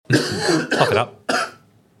Cough it up.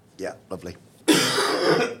 Yeah, lovely.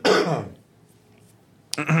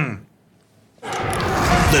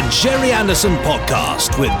 The Jerry Anderson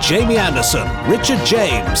Podcast with Jamie Anderson, Richard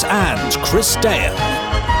James, and Chris Dale.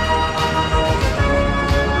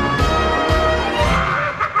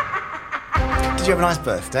 Did you have a nice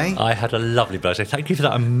birthday? I had a lovely birthday. Thank you for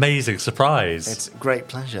that amazing surprise. It's a great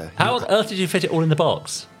pleasure. How on earth did you fit it all in the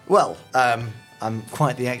box? Well, I'm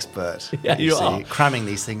quite the expert. Yeah, you are. Cramming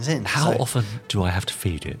these things in. How often do I have to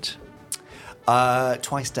feed it?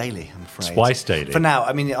 Twice daily, I'm afraid. Twice daily? For now.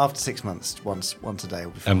 I mean, after 6 months, once a day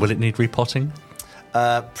will be fine. And will it need repotting?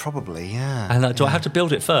 Probably, yeah. And do I have to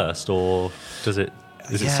build it first, or is it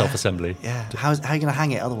self-assembly? Yeah. How are you going to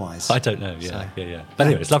hang it otherwise? I don't know. Yeah. But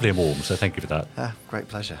anyway, it's lovely and warm, so thank you for that. Great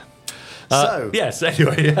pleasure. Yes,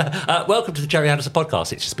 anyway, welcome to the Jerry Anderson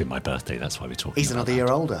Podcast. It's just been my birthday, that's why we're talking He's about another year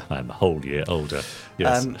older. I'm a whole year older,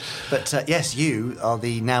 yes. But yes, you are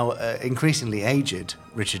the now increasingly aged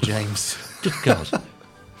Richard James. Good God.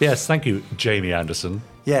 Yes, thank you, Jamie Anderson.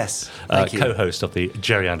 Yes, thank you. Co-host of the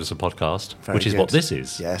Jerry Anderson Podcast, Very which is good. what this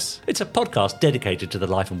is. Yes. It's a podcast dedicated to the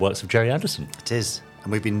life and works of Jerry Anderson. It is.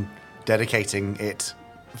 And we've been dedicating it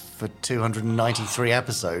for 293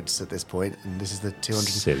 episodes at this point, and this is the 200.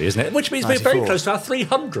 Silly, isn't it? Which means we're very close to our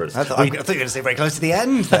 300th. I thought you were going to say very close to the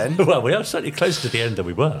end then. Well, we are certainly closer to the end than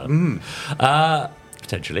we were.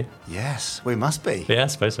 Potentially. Yes, we must be. Yeah, I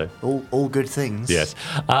suppose so. All good things. Yes.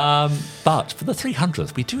 But for the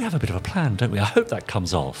 300th, we do have a bit of a plan, don't we? I hope that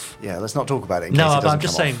comes off. Yeah, let's not talk about it in No, case it doesn't I'm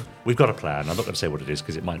just come saying off. we've got a plan. I'm not going to say what it is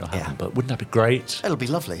because it might not happen, Yeah. but wouldn't that be great? It'll be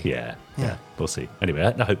lovely. Yeah. Yeah. We'll see. Anyway,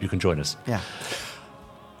 I hope you can join us. Yeah.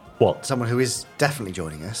 What? Someone who is definitely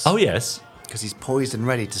joining us. Oh, yes. Because he's poised and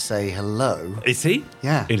ready to say hello. Is he?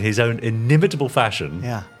 Yeah. In his own inimitable fashion.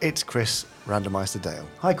 Yeah. It's Chris Randomizer Dale.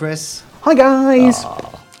 Hi, Chris. Hi guys.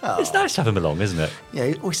 It's nice to have him along, isn't it? Yeah,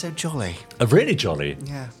 he's always so jolly. Really jolly.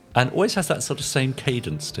 Yeah. And always has that sort of same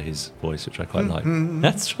cadence to his voice, which I quite like.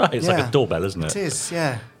 That's right. It's like Yeah. a doorbell, isn't it? It is,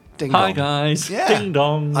 yeah. Ding Hi, dong. guys. Yeah. Ding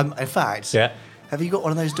dong. In fact, Yeah. have you got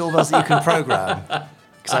one of those doorbells that you can program?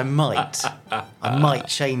 Because I might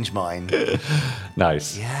change mine.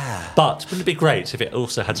 Nice. Yeah. But wouldn't it be great if it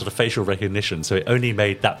also had sort of facial recognition, so it only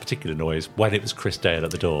made that particular noise when it was Chris Dale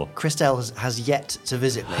at the door? Chris Dale has yet to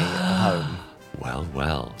visit me at home.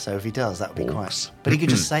 Well. So if he does, that would be Orcs. quite... But he could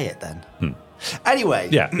just say it then. Anyway.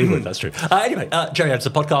 Yeah, he would, that's true. Anyway, Jerry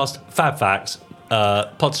Anderson Podcast, Fab Facts,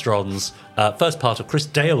 Podstrons, first part of Chris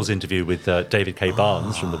Dale's interview with David K.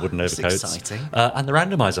 Barnes from the Wooden that's Overcoats. exciting. And the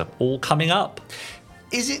Randomizer, all coming up.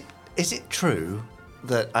 Is it true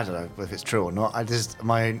that... I don't know if it's true or not.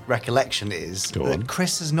 My recollection is Go that on.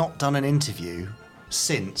 Chris has not done an interview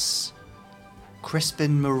since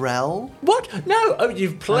Crispin Morel. What? No,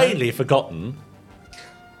 you've plainly forgotten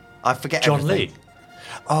I forget John everything. Lee.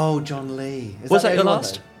 Oh, John Lee. Is Was the that your only one,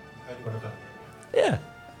 last? though? Yeah.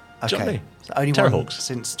 John Okay. Lee. So only Terror one Hawks.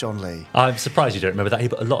 since John Lee. I'm surprised you don't remember that. He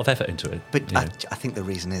put a lot of effort into it. But Yeah. I think the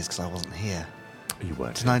reason is because I wasn't here. You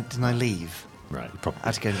weren't. Didn't I leave? Right, I probably.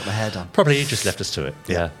 had to go and get my hair done. Probably you just left us to it.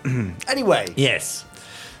 Yeah. Anyway, Yes.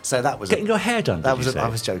 so that was Getting your hair done, That did was you say? I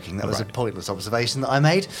was joking. That was a Right. pointless observation that I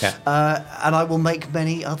made. Yeah. And I will make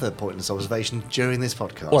many other pointless observations during this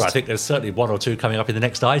podcast. Well, I think there's certainly one or two coming up in the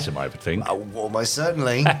next item, I would think. Oh, almost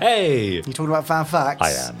certainly. Hey! You talking about fab facts?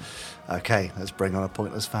 I am. Okay, let's bring on a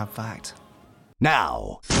pointless fab fact.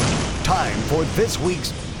 Now, time for this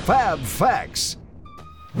week's Fab Facts.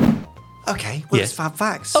 Okay, well, Yes. it's fab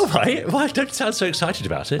facts. All right. Well, don't sound so excited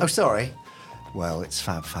about it. Oh, sorry. Well, it's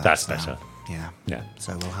fab facts. That's now. better. Yeah. Yeah.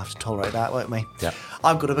 So we'll have to tolerate that, won't we? Yeah.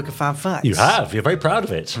 I've got a book of fab facts. You have. You're very proud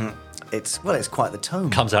of it. It's quite the tome.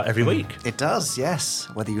 Comes out every week. It does, yes.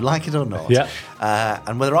 Whether you like it or not. Yeah.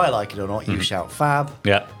 And whether I like it or not, you shout fab.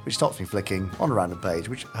 Yeah. Which stops me flicking on a random page,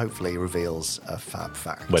 which hopefully reveals a fab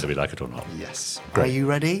fact. Whether we like it or not. Yes. Great. Are you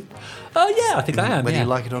ready? Yeah, I think I am. Whether yeah. you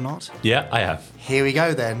like it or not? Yeah, I am. Here we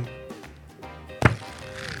go then.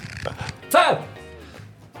 Fab!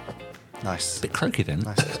 Nice. Bit croaky then.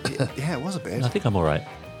 Nice. Yeah, it was a bit. I think I'm all right.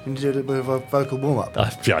 We need to do a bit of a vocal warm-up.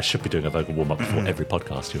 Yeah, I should be doing a vocal warm-up before every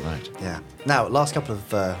podcast, you're right. Yeah. Now, last couple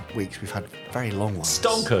of weeks, we've had very long ones.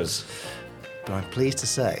 Stonkers. But I'm pleased to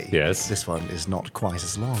say Yes. this one is not quite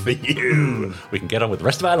as long. For you. We can get on with the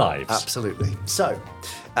rest of our lives. Absolutely. So,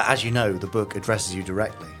 as you know, the book addresses you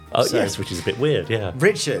directly. Oh, So, yes, which is a bit weird, yeah.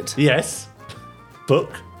 Richard, Yes.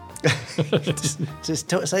 Book. just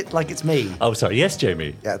say it like it's me. Oh, sorry. Yes,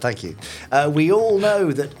 Jamie. Yeah, thank you. We all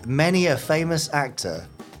know that many a famous actor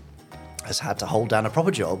has had to hold down a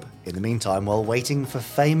proper job in the meantime while waiting for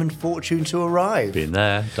fame and fortune to arrive. Been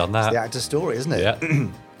there, done that. It's the actor's story, isn't it? Yeah.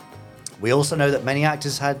 We also know that many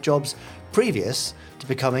actors had jobs previous to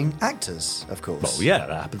becoming actors, of course. Well, yeah,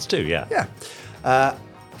 that happens too, yeah. Yeah.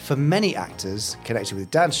 For many actors connected with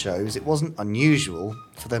dance shows, it wasn't unusual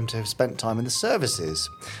for them to have spent time in the services,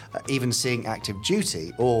 even seeing active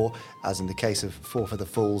duty, or, as in the case of Four for the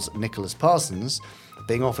Falls' Nicholas Parsons,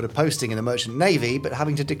 being offered a posting in the Merchant Navy but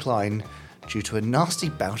having to decline due to a nasty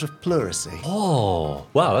bout of pleurisy. Oh,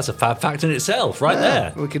 wow, that's a fab fact in itself, right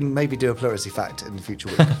there. We can maybe do a pleurisy fact in the future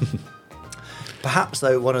week. Perhaps,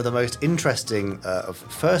 though, one of the most interesting of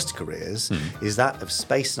first careers is that of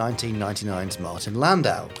Space 1999's Martin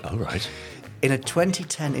Landau. Oh, right. In a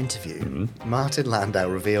 2010 interview, Martin Landau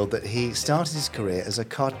revealed that he started his career as a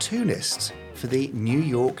cartoonist for the New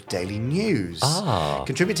York Daily News,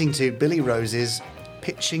 contributing to Billy Rose's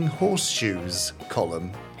Pitching Horseshoes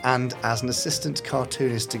column and as an assistant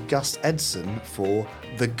cartoonist to Gus Edson for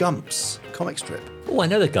The Gumps comic strip. Oh, I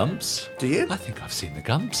know the Gumps. Do you? I think I've seen the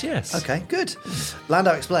Gumps, yes. Okay, good.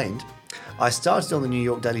 Landau explained, I started on the New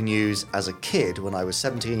York Daily News as a kid when I was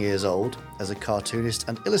 17 years old as a cartoonist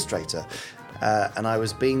and illustrator. And I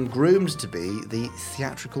was being groomed to be the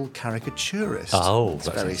theatrical caricaturist. Oh, it's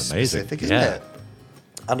that very sounds amazing. specific, isn't it?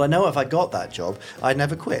 And I know if I got that job, I'd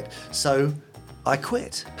never quit. So I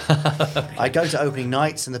quit. I'd go to opening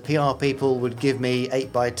nights and the PR people would give me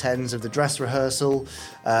 8x10s of the dress rehearsal,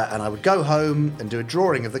 and I would go home and do a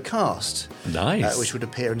drawing of the cast. Nice. Which would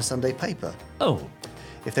appear in a Sunday paper. Oh.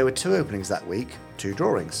 If there were 2 openings that week, 2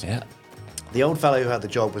 drawings. Yeah. The old fellow who had the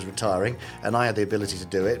job was retiring, and I had the ability to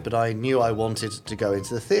do it, but I knew I wanted to go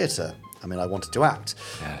into the theatre. I mean, I wanted to act.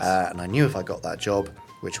 Yes. And I knew if I got that job,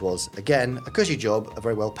 which was, again, a cushy job, a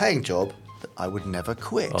very well-paying job, that I would never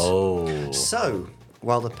quit. Oh. So,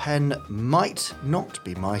 while the pen might not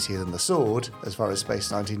be mightier than the sword, as far as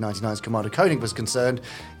Space 1999's Commander Koenig was concerned,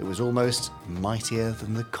 it was almost mightier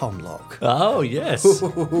than the Comlock. Oh, yes.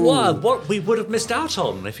 Wow, what we would have missed out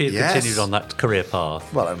on if he had continued on that career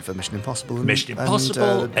path. Well, and for Mission Impossible. Mission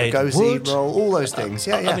Impossible, and, Ed Lugosi Wood. role, all those things.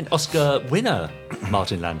 Yeah, I mean, Oscar winner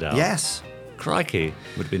Martin Landau. Yes. Crikey,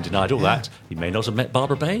 would have been denied all that. He may not have met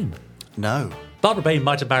Barbara Bain. No. Barbara Bain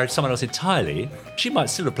might have married someone else entirely. She might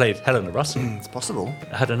still have played Helena Russell. It's possible.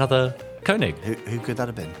 Had another Koenig. Who could that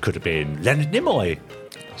have been? Could have been Leonard Nimoy.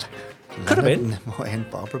 Could have been. Nimoy and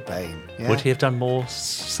Barbara Bain. Yeah. Would he have done more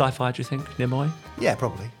sci-fi, do you think, Nimoy? Yeah,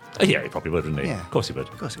 probably. Oh, yeah, he probably would, wouldn't he? Yeah. Of course he would.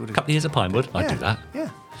 Of course he would. A couple of years at Pinewood, I'd do that. Yeah.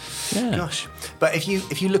 Yeah. Gosh. But if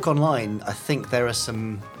you look online, I think there are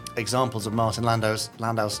some examples of Martin Landau's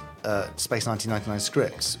Space 1999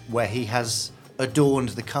 scripts where he has adorned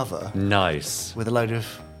the cover Nice. with a load of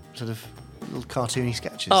sort of little cartoony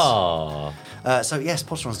sketches. Ah. So yes,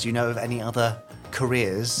 Podsterons, do you know of any other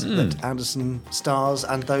careers that Anderson stars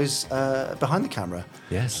and those behind the camera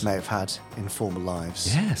Yes. may have had in former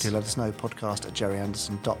lives? Yes. Do let us know,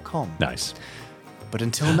 podcast@jerryanderson.com. Nice. But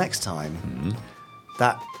until next time,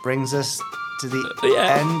 that brings us to the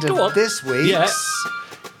Yeah, end go of on. this week's Yeah.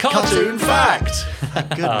 Cartoon fact. Thank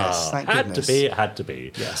goodness. Thank goodness. Had to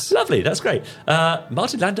be. Yes. Lovely, that's great.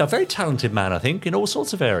 Martin Landau, very talented man, I think, in all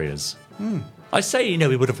sorts of areas. I say, he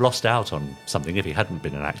would have lost out on something if he hadn't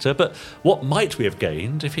been an actor, but what might we have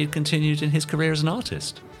gained if he'd continued in his career as an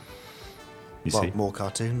artist? You Well, see? more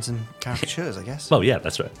cartoons and caricatures, I guess. Well, yeah,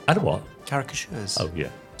 that's right. And a what? Caricatures. Oh, yeah,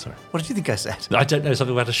 sorry. What did you think I said? I don't know,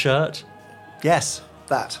 something about a shirt? Yes,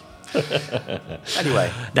 that. Anyway.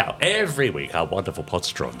 Now, every week, our wonderful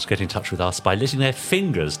Podsterons get in touch with us by letting their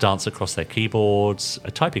fingers dance across their keyboards,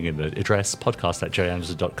 typing in the address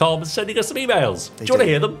podcast@jerryanderson.com and sending us some emails. Do you want to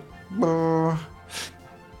hear them?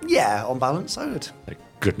 Yeah, on balance, I would. Thank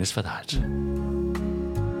goodness for that.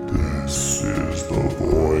 This is the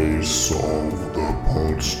voice of the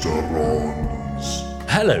Podsterons.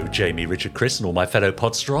 Hello, Jamie, Richard, Chris, and all my fellow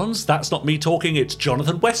Podsterons. That's not me talking, it's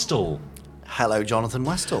Jonathan Westall. Hello, Jonathan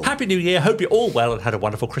Westall. Happy New Year. Hope you're all well and had a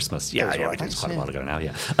wonderful Christmas. Yeah, was all right, we did. It's thanks, quite a yeah. while ago now,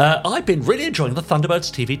 yeah. I've been really enjoying the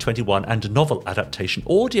Thunderbirds TV 21 and novel adaptation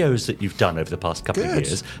audios that you've done over the past couple of Good.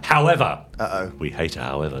 years. However, Uh-oh. we hate a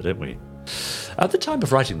however, don't we? At the time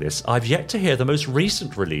of writing this, I've yet to hear the most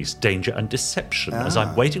recent release, Danger and Deception, as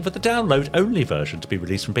I'm waiting for the download-only version to be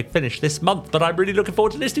released from Big Finish this month, but I'm really looking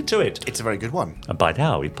forward to listening to it. It's a very good one. And by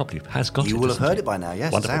now, he probably has got it. You will have hasn't heard he? it by now,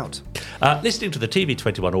 yes, Wonderful. it's out. Listening to the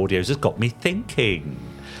TV21 audios has got me thinking.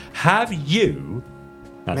 Have you,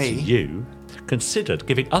 that's Me? you, considered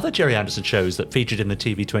giving other Jerry Anderson shows that featured in the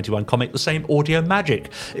TV21 comic the same audio magic?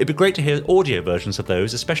 It'd be great to hear audio versions of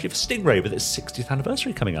those, especially for Stingray with its 60th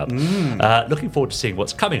anniversary coming up. Looking forward to seeing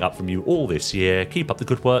what's coming up from you all this year. Keep up the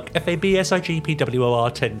good work. FABSIGPWOR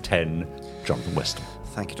 1010, Jonathan Westall.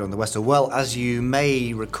 Thank you, John the Westall. Well, as you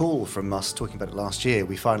may recall from us talking about it last year,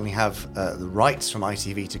 we finally have the rights from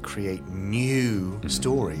ITV to create new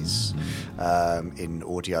stories in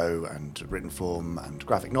audio and written form and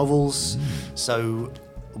graphic novels. So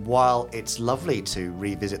while it's lovely to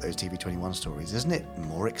revisit those TV21 stories, isn't it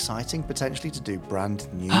more exciting potentially to do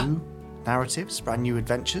brand new narratives, brand new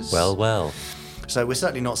adventures? Well. So we're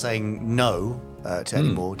certainly not saying no to any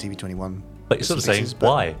more TV21. But you're sort of saying,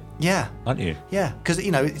 why? Yeah. Aren't you? Yeah, because,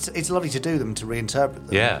 it's lovely to do them, to reinterpret them.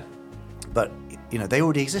 Yeah. But, they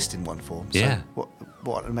already exist in one form. So Yeah.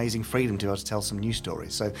 what an amazing freedom to be able to tell some new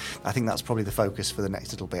stories. So I think that's probably the focus for the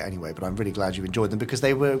next little bit anyway. But I'm really glad you enjoyed them because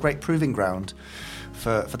they were a great proving ground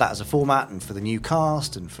for that as a format and for the new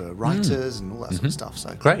cast and for writers and all that sort of stuff.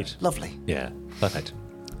 So Great. Lovely. Yeah. Perfect.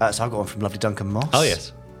 So I've got one from lovely Duncan Moss. Oh,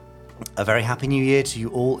 yes. A very happy new year to you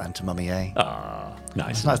all and to Mummy A.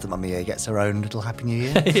 Nice. It's nice that Mummy A gets her own little happy new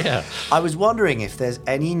year. Yeah. I was wondering if there's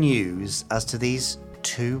any news as to these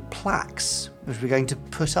 2 plaques which we're going to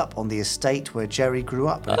put up on the estate where Jerry grew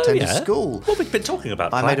up and attended school. Well, we've been talking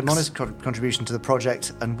about I plaques. made a modest contribution to the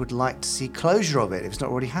project and would like to see closure of it if it's not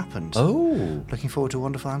already happened. Oh. Looking forward to a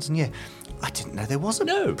wonderful Hanson year. I didn't know there was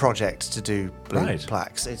a project to do blue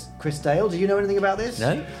plaques. It's Chris Dale, do you know anything about this?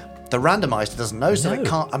 No. The randomizer doesn't know, so it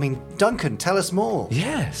can't. I mean, Duncan, tell us more.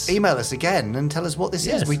 Yes. Email us again and tell us what this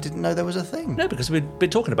Yes. is. We didn't know there was a thing. No, because we've been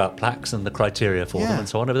talking about plaques and the criteria for them and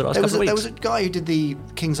so on over the last couple of weeks. There was a guy who did the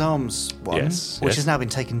King's Arms one, which has now been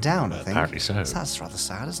taken down, I think. Apparently so. That's rather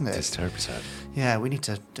sad, isn't it? It's terribly sad. Yeah, we need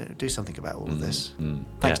to do something about all of this.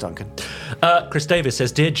 Thanks, Duncan. Chris Davis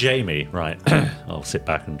says, Dear Jamie, right, I'll sit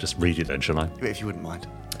back and just read it then, shall I? If you wouldn't mind.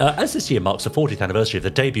 As this year marks the 40th anniversary of the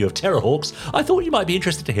debut of Terrorhawks, I thought you might be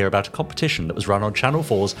interested to hear about a competition that was run on Channel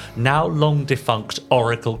 4's now long defunct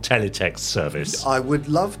Oracle teletext service. I would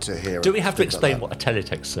love to hear. Do we have to explain what a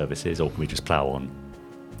teletext service is, or can we just plough on?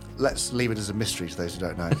 Let's leave it as a mystery to those who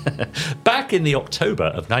don't know. Back in the October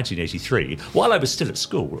of 1983, while I was still at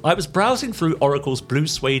school, I was browsing through Oracle's Blue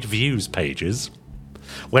Suede Views pages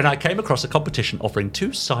when I came across a competition offering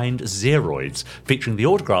 2 signed Zeroids featuring the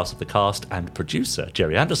autographs of the cast and producer,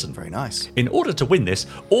 Jerry Anderson. Very nice. In order to win this,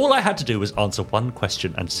 all I had to do was answer one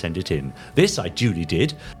question and send it in. This I duly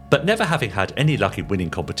did, but never having had any luck in winning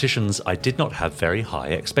competitions, I did not have very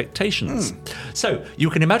high expectations. So you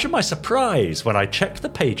can imagine my surprise when I checked the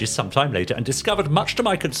pages sometime later and discovered, much to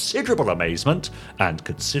my considerable amazement, and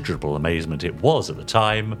considerable amazement it was at the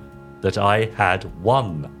time, that I had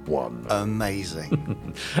won one.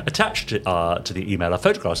 Amazing. Attached to the email are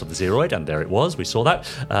photographs of the Zeroid, and there it was. We saw that.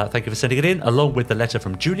 Thank you for sending it in, along with the letter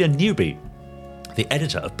from Julia Newby, the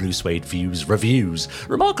editor of Blue Suede Views Reviews.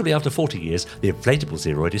 Remarkably, after 40 years, the inflatable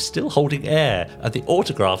Zeroid is still holding air, and the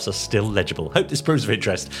autographs are still legible. Hope this proves of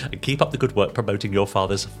interest, and keep up the good work promoting your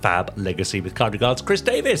father's fab legacy. With kind regards, Chris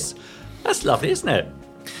Davis. That's lovely, isn't it?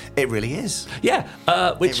 It really is. Yeah.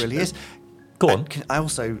 It really is. Go on. Can I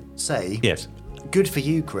also say, yes, good for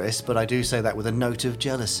you, Chris, but I do say that with a note of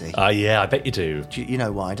jealousy. Yeah, I bet you do. You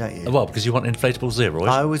know why, don't you? Well, because you want inflatable Zeroid.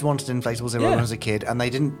 I always wanted an inflatable Zeroid when I was a kid, and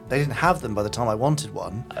they didn't have them by the time I wanted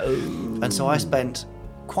one. Oh. And so I spent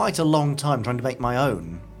quite a long time trying to make my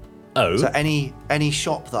own. Oh. So any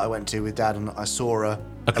shop that I went to with Dad and I saw a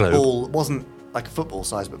globe. ball, it wasn't like a football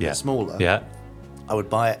size, but a bit smaller. Yeah. I would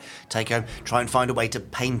buy it, take home, try and find a way to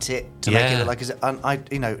paint it to make it look like and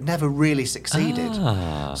I never really succeeded.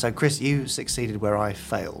 So Chris, you succeeded where I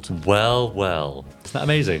failed. Well, isn't that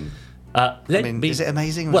amazing? Is it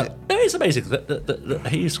amazing? Well, it is amazing that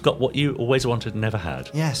he's got what you always wanted and never had.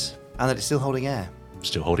 Yes, and that it's still holding air.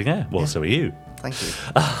 Still holding air. Well, so are you. Thank you.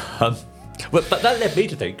 But that led me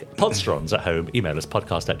to think, Podstrons at home, email us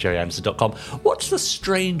podcast@jerryanderson.com. What's the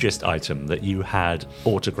strangest item that you had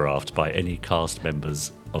autographed by any cast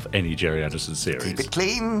members of any Jerry Anderson series? Keep it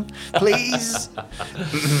clean, please.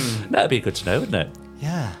 That'd be good to know, wouldn't it?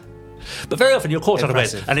 Yeah. But very often you're caught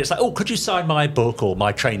unawares, and it's like, oh, could you sign my book or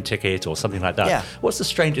my train ticket or something like that? Yeah. What's the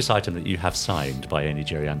strangest item that you have signed by any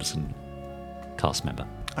Jerry Anderson cast member?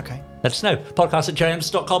 Okay. Let us know.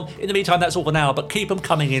 Podcast@jerryanderson.com. In the meantime, that's all for now, but keep them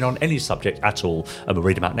coming in on any subject at all, and we'll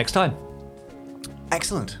read them out next time.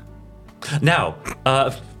 Excellent. Now,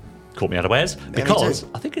 caught me unawares, because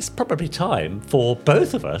I think it's probably time for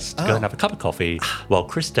both of us to go and have a cup of coffee while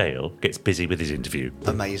Chris Dale gets busy with his interview.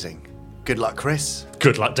 Amazing. Good luck, Chris.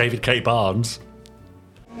 Good luck, David K. Barnes.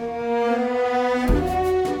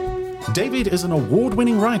 David is an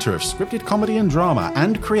award-winning writer of scripted comedy and drama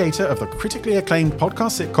and creator of the critically acclaimed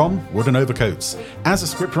podcast sitcom Wooden Overcoats. As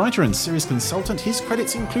a scriptwriter and series consultant, his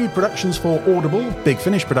credits include productions for Audible, Big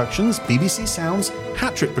Finish Productions, BBC Sounds,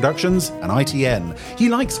 Hat Trick Productions, and ITN. He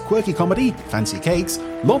likes quirky comedy, fancy cakes,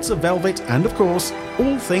 lots of velvet, and of course,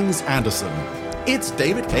 all things Anderson. It's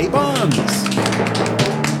David K. Barnes.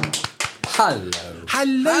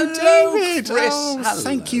 Hello, David. Chris. Oh, Hello.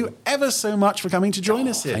 Thank you ever so much for coming to join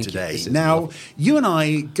us here thank you. today. This is Now, lovely. you and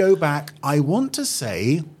I go back, I want to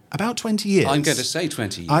say, about 20 years. I'm going to say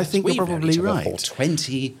 20 years. I think We've you're known probably each other right. For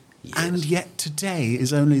 20 years. And yet today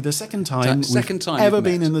is only the second time Second time we've ever we've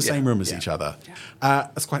been met. in the same Yeah, room as yeah, each other. yeah.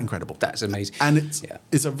 That's quite incredible. That's amazing. And Yeah.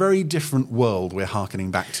 it's a very different world we're hearkening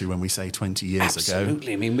back to when we say 20 years ago.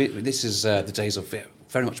 Absolutely. I mean, this is the days of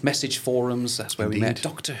very much message forums. That's where we Indeed. met.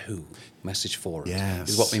 Doctor Who message forums Yes.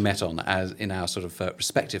 is what we met on as in our sort of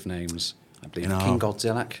respective names. I believe In King our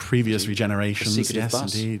Godzilla. previous The regenerations, Secretive yes,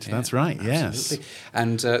 Bus. indeed. Yeah, That's right, yes. absolutely.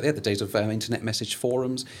 And the days of internet message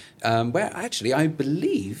forums, where actually I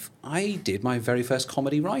believe I did my very first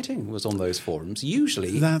comedy writing was on those forums.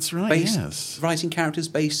 Usually, That's right, yes. writing characters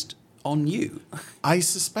based on you. I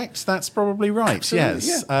suspect that's probably right. Absolutely,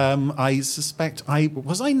 yes, yeah. I suspect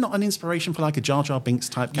was I not an inspiration for like a Jar Jar Binks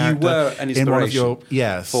type You character? were an inspiration in one of your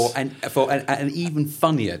yes. for an even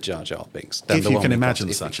funnier Jar Jar Binks. Than If the you one can we got- imagine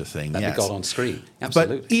if such we- a thing, that yes. we got on screen.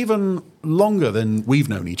 Absolutely. But even longer than we've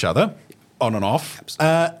known each other, on and off,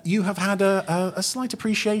 you have had a slight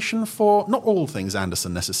appreciation for not all things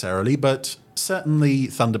Anderson necessarily, but certainly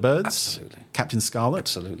Thunderbirds, Absolutely. Captain Scarlet,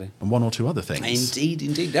 Absolutely. and one or two other things.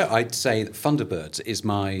 Indeed. No, I'd say that Thunderbirds is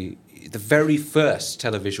the very first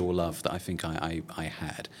televisual love that I think I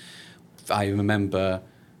had. I remember,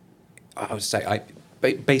 I would say,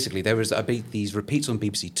 basically there was these repeats on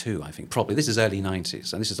BBC Two, I think, probably. This is early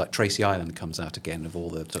 90s, and this is like Tracy Island comes out again of all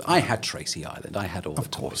the... I had Tracy Island, I had all the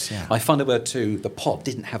course, toys. yeah. My Thunderbird 2, the pod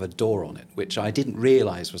didn't have a door on it, which I didn't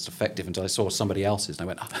realise was effective until I saw somebody else's, and I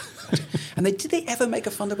went, oh. And did they ever make a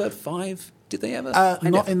Thunderbird 5? Did they ever?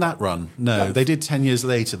 Not in that run, no. They did 10 years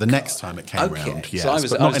later, the next time it came round. Yes, so I was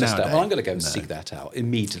but not in just our well, day. I'm going to go and No. seek that out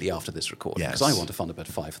immediately after this recording Yes. because I want a Thunderbird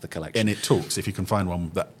 5 for the collection. And it talks, if you can find one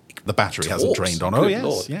that the battery hasn't Talks? drained on. Good Oh, yes,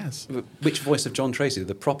 Lord. yes. Which voice of John Tracy,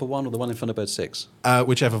 the proper one or the one in Thunderbird 6?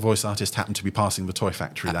 Whichever voice artist happened to be passing the toy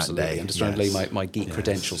factory Absolutely. that day. I'm just trying to lay Yes. my geek Yes.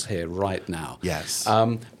 credentials here right now. Yes.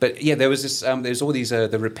 But yeah, there was this. There's all these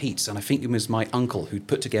the repeats, and I think it was my uncle who'd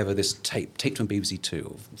put together this taped on BBC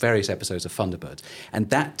Two of various episodes of Thunderbirds, and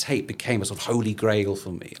that tape became a sort of holy grail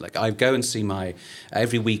for me. Like I'd go and see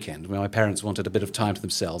every weekend when my parents wanted a bit of time to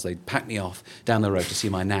themselves. They'd pack me off down the road to see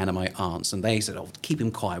my nan and my aunts, and they said, "Oh, keep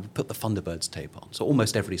him quiet. We'll put the Thunderbirds tape on." So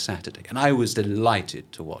almost every Saturday, and I was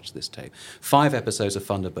delighted to watch this tape. 5 episodes of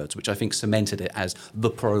Thunderbirds, which I think cemented it as the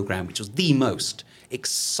program, which was the most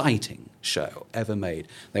exciting show ever made.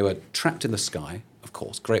 They were Trapped in the Sky, of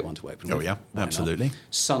course, great one to open Oh, with. yeah, Why not? absolutely.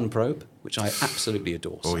 Sun Probe, which I absolutely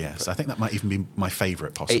adore. Oh, Sun yes. Probe. I think that might even be my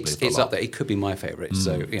favourite, possibly. of the It's lot. up there. It could be my favourite.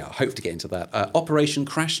 So, I hope to get into that. Operation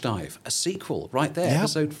Crash Dive, a sequel, right there, Yeah.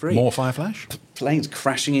 episode 3. More Fireflash? Planes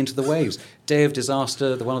crashing into the waves. Day of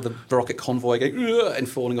Disaster, the one of the rocket convoy going "Ugh," and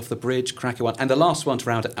falling off the bridge, cracker one. And the last one to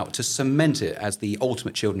round it out, to cement it as the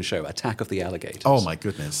ultimate children's show, Attack of the Alligators. Oh, my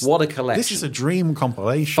goodness. What a collection. This is a dream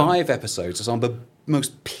compilation. 5 episodes is on the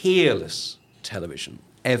most peerless television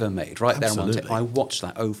ever made, right there on one tape. Absolutely. I watched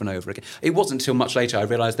that over and over again. It wasn't until much later I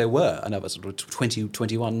realised there were another sort of 20,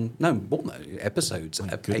 21, no, more than episodes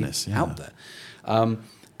goodness, yeah. out there.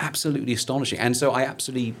 Absolutely astonishing. And so I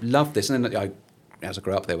absolutely loved this. And then as I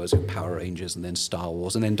grew up, there was Power Rangers and then Star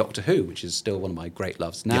Wars and then Doctor Who, which is still one of my great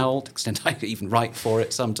loves now, to the extent I even write for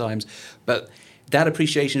it sometimes. But that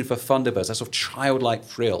appreciation for Thunderbirds, that sort of childlike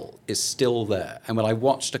thrill, is still there. And when I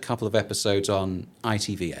watched a couple of episodes on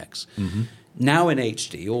ITVX, now in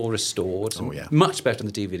HD, all restored, Oh, yeah. much better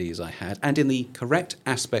than the DVDs I had, and in the correct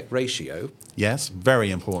aspect ratio. Yes,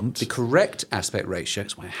 very important. The correct aspect ratio,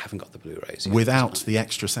 that's why I haven't got the Blu-rays yet. Without the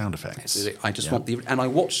extra sound effects. I just Yeah. want and I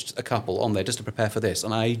watched a couple on there just to prepare for this,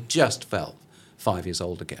 and I just felt 5 years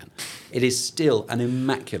old again. It is still an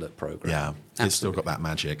immaculate program. Yeah, it's still Absolutely. got that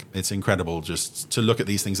magic. It's incredible just to look at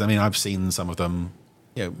these things. I mean, I've seen some of them,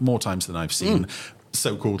 more times than I've seen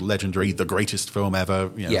so-called legendary, the greatest film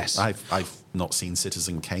ever. Yes. I've not seen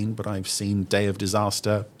Citizen Kane, but I've seen Day of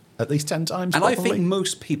Disaster at least 10 times. And probably. I think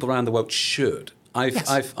most people around the world should. Yes.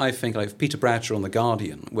 I think if Peter Bradshaw on The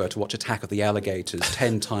Guardian were to watch Attack of the Alligators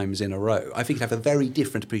 10 times in a row, I think he'd have a very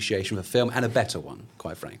different appreciation of the film and a better one,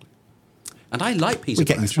 quite frankly. And I like Peter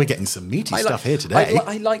Bradshaw. We're getting some meaty stuff here today.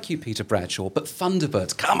 I like you, Peter Bradshaw, but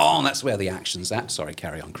Thunderbirds, come on, that's where the action's at. Sorry,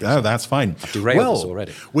 carry on, Chris. No, that's fine. I've derailed this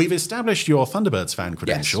already. We've established your Thunderbirds fan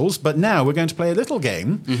credentials, but now we're going to play a little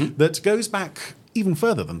game that goes back even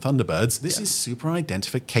further than Thunderbirds. This is Super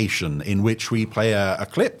Identification, in which we play a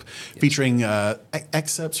clip featuring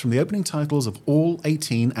excerpts from the opening titles of all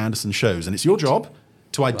 18 Anderson shows. And it's your job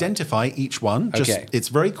to identify each one. It's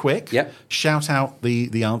very quick. Yep. Shout out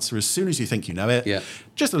the answer as soon as you think you know it. Yep.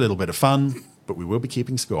 Just a little bit of fun, but we will be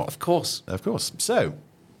keeping score. Of course. Of course. So,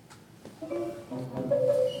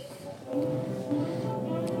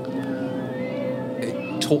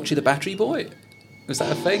 Torchy the Battery Boy? Was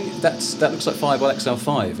that a thing? That looks like Fireball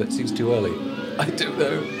XL5. That seems too early. I don't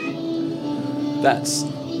know. That's...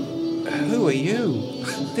 Who are you?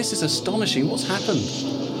 This is astonishing. What's happened?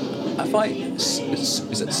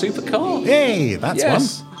 Is it Supercar? hey, that's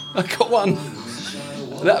Yes. I got one.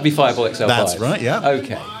 That'd be Fireball XL5. That's right, yeah.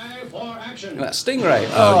 Okay. And that's Stingray.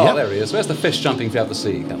 Oh, there he is. Where's the fish jumping out the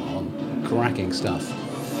sea? Come on. Cracking stuff.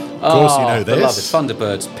 Of course you know this. Beloved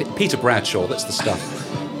Thunderbirds. Peter Bradshaw, that's the stuff.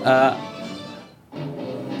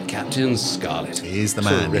 Captain Scarlet. He's the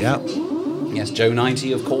man, Terrific. Yes, Joe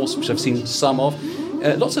 90, of course, which I've seen some of.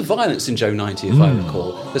 Lots of violence in Joe 90, if I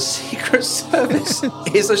recall. The Secret Service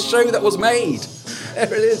is a show that was made. There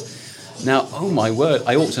it is. Now, oh my word,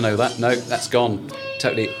 I ought to know that. No, that's gone.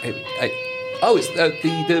 Totally. It's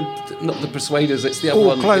the not the Persuaders. It's the other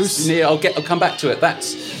one. Close. It's near. I'll come back to it. That's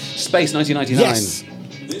Space 1999. Yes.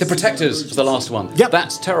 The Protectors was the last one. Yep.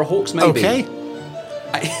 That's Terror Hawks, maybe. Okay.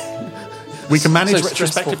 We can manage So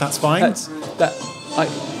retrospective, stressful. that's fine.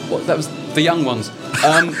 That was the young ones.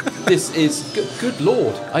 This is good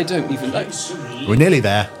Lord. I don't even know. We're nearly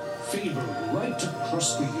there. Fever right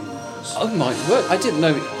across the universe. Oh my word! I didn't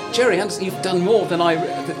know. Jerry Anderson, you've done more than I.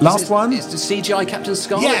 Last one? It's the CGI Captain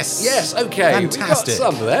Scarlet. Yes. Yes. Okay. Fantastic. We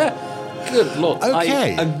got some there. Good Lord.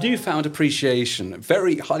 Okay. A newfound appreciation,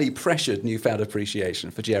 very highly pressured newfound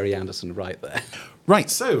appreciation for Jerry Anderson right there. Right,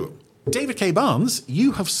 so, David K. Barnes,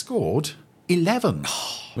 you have scored 11.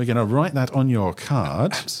 We're going to write that on your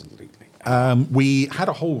card. Absolutely. We had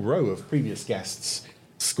a whole row of previous guests'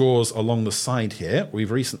 scores along the side here.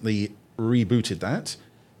 We've recently rebooted that,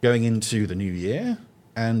 going into the new year,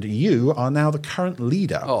 and you are now the current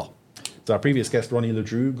leader. Oh. So our previous guest, Ronnie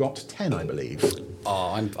LeDrew, got 10, I believe.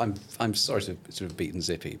 Oh, I'm sorry to have beaten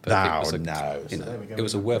Zippy, but it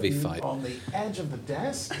was a worthy fight. On the edge of the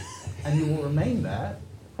desk, and you will remain there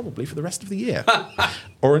probably for the rest of the year,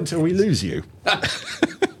 or until we lose you.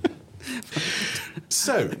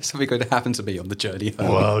 So, something going to happen to me on the journey home.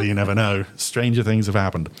 Well, you never know. Stranger things have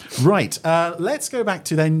happened. Right, let's go back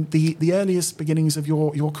to then the earliest beginnings of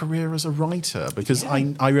your career as a writer, because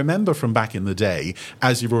I remember from back in the day,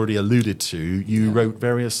 as you've already alluded to, you wrote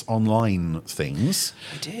various online things.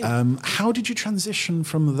 I did. How did you transition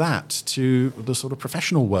from that to the sort of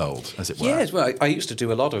professional world, as it were? Yes, well, I used to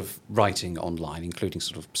do a lot of writing online, including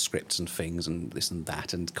sort of scripts and things and this and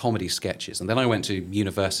that, and comedy sketches. And then I went to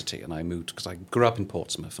university, and I moved, because I grew up in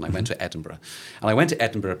Portsmouth, and I went to Edinburgh. And I went to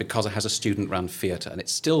Edinburgh because it has a student-run theatre, and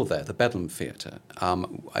it's still there, the Bedlam Theatre.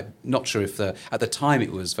 I'm not sure if at the time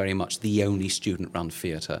it was very much the only student-run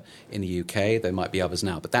theatre in the UK. There might be others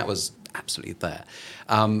now, but that was absolutely there.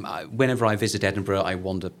 Whenever I visit Edinburgh, I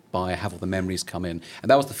wander by, I have all the memories come in. And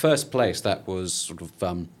that was the first place that was sort of...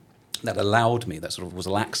 that allowed me, that sort of was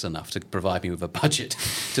lax enough to provide me with a budget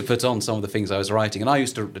to put on some of the things I was writing. And I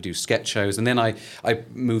used to do sketch shows, and then I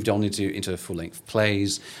moved on into full-length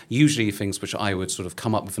plays, usually things which I would sort of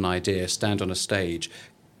come up with an idea, stand on a stage,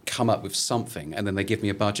 come up with something, and then they give me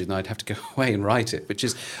a budget, and I'd have to go away and write it, which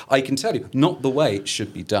is, I can tell you, not the way it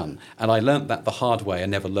should be done. And I learnt that the hard way. I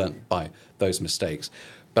never learnt by those mistakes.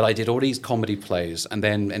 But I did all these comedy plays, and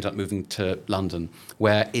then ended up moving to London,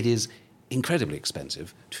 where it is incredibly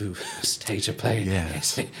expensive to stage a play.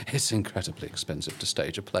 Yes. It's incredibly expensive to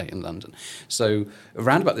stage a play in London. So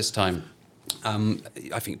around about this time,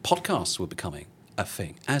 I think podcasts were becoming a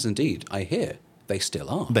thing, as indeed I hear they still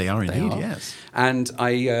are. They are indeed, yes. And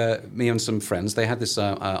me and some friends, they had this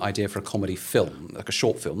idea for a comedy film, like a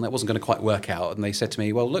short film, that wasn't going to quite work out. And they said to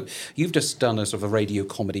me, well, look, you've just done a sort of a radio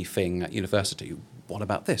comedy thing at university. What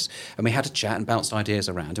about this? And we had a chat and bounced ideas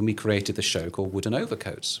around, and we created the show called Wooden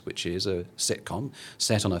Overcoats, which is a sitcom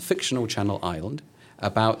set on a fictional Channel island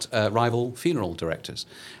about rival funeral directors.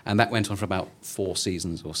 And that went on for about 4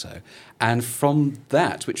 seasons or so. And from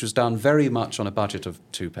that, which was done very much on a budget of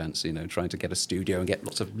 2p, trying to get a studio and get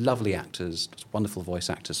lots of lovely actors, wonderful voice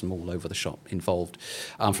actors from all over the shop involved,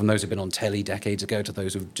 from those who've been on telly decades ago to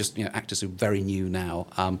those who just, actors who are very new now.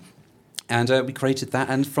 And we created that,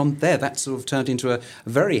 and from there, that sort of turned into a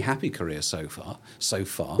very happy career so far,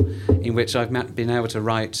 in which I've been able to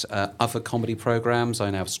write other comedy programs. I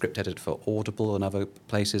now have a script editor for Audible and other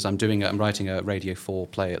places. I'm writing a Radio 4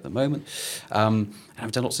 play at the moment. And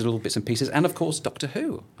I've done lots of little bits and pieces, and of course, Doctor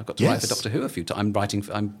Who. I've got to write for Doctor Who a few times.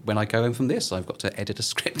 When I go home from this, I've got to edit a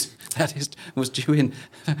script that was due in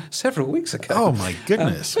several weeks ago. Oh my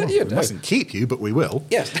goodness! Well, we mustn't keep you, but we will.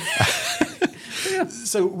 Yes.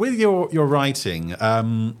 So with your writing,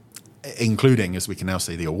 including, as we can now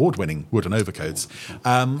say, the award-winning Wooden Overcoats.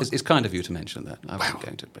 It's kind of you to mention that. I wasn't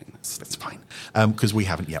going to bring that. That's fine, because we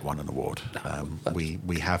haven't yet won an award.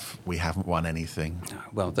 We haven't won anything. No,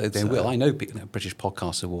 well, they will. I know British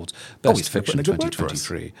Podcast Awards, Best Fiction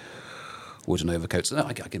 2023. Wooden Overcoats. No,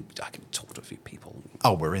 I can talk to a few people.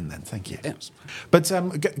 Oh, we're in then. Thank you. Yes. But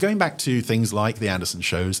going back to things like the Anderson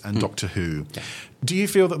shows and Doctor Who, do you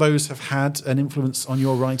feel that those have had an influence on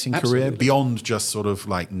your writing career beyond just sort of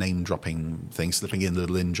like name-dropping things, slipping in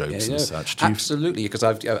little in-jokes and such? Absolutely, because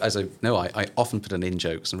I often put in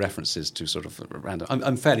in-jokes and references to sort of random...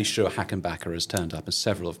 I'm fairly sure Hackenbacker has turned up in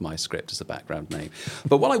several of my scripts as a background name.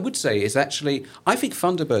 But what I would say is actually, I think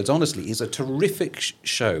Thunderbirds, honestly, is a terrific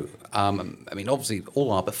show. I mean, obviously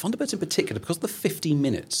all are, but Thunderbirds in particular, because of the 50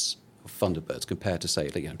 minutes of Thunderbirds compared to, say,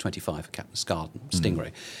 25 for Captain Scarlet,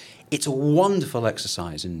 Stingray, it's a wonderful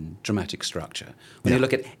exercise in dramatic structure. When you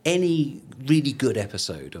look at any really good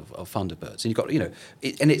episode of Thunderbirds, and you've got,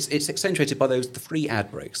 and it's accentuated by the 3 ad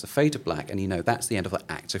breaks, the fade to black, and that's the end of the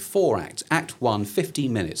act. So 4 acts. Act 1,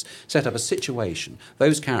 15 minutes, set up a situation,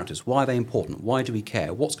 those characters, why are they important, why do we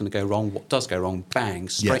care, what's going to go wrong, what does go wrong, bang,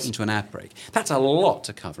 straight into an ad break. That's a lot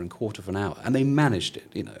to cover in a quarter of an hour, and they managed it,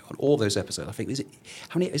 on all those episodes. I think, is it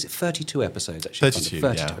 32 episodes actually? 32,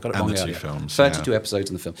 I got it wrong and the earlier. 2 films. 32 episodes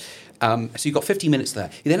in the film. So you've got 50 minutes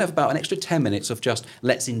there. You then have about an extra 10 minutes of just,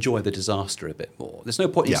 let's enjoy the disaster a bit more. There's no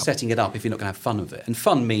point in setting it up if you're not going to have fun with it. And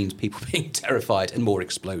fun means people being terrified and more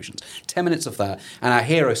explosions. 10 minutes of that, and our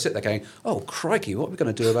heroes sit there going, oh, crikey, what are we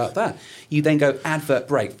going to do about that? You then go, advert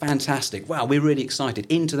break, fantastic. Wow, we're really excited.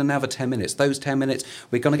 Into another 10 minutes. Those 10 minutes,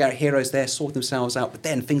 we're going to get our heroes there, sort themselves out. But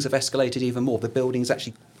then things have escalated even more. The building's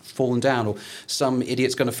actually fallen down, or some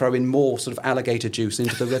idiot's going to throw in more sort of alligator juice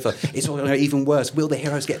into the river. It's all even worse. Will the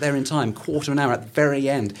heroes get there in time? Quarter of an hour at the very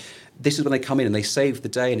end. This is when they come in and they save the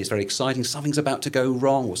day, and it's very exciting. Something's about to go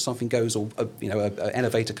wrong, or something goes, or an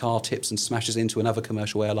elevator car tips and smashes into another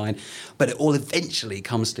commercial airline. But it all eventually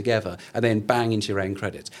comes together, and then bang into your end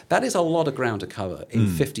credits. That is a lot of ground to cover in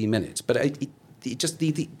 50 minutes. But just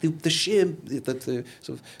the sheer the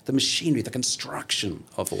sort of the machinery, the construction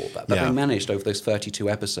of all that they managed over those 32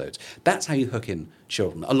 episodes. That's how you hook in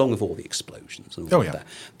children, along with all the explosions and all of that.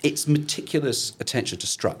 It's meticulous attention to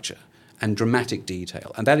structure and dramatic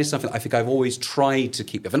detail, and that is something I think I've always tried to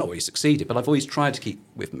keep. I've not always succeeded, but I've always tried to keep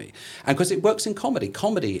with me. And because it works in comedy.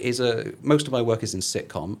 Comedy is most of my work is in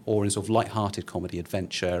sitcom or in sort of light-hearted comedy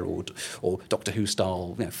adventure or Doctor Who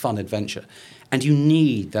style fun adventure. And you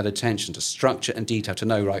need that attention to structure and detail to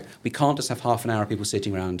know, right, we can't just have half an hour of people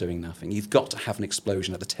sitting around doing nothing. You've got to have an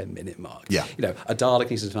explosion at the 10-minute mark. Yeah. A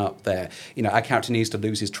Dalek needs to turn up there. Our character needs to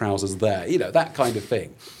lose his trousers there. That kind of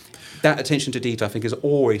thing. That attention to detail, I think, has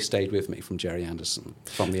always stayed with me from Jerry Anderson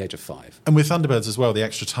from the age of 5. And with Thunderbirds as well, the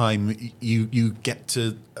extra time, you get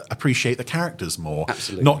to appreciate the characters more.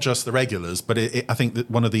 Absolutely. Not just the regulars, but I think that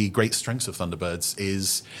one of the great strengths of Thunderbirds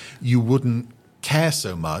is you wouldn't care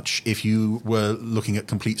so much if you were looking at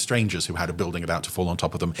complete strangers who had a building about to fall on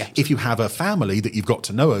top of them. Absolutely. If you have a family that you've got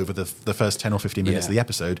to know over the first 10 or 15 minutes of the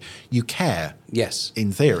episode, you care. Yes.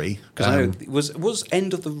 In theory. Because was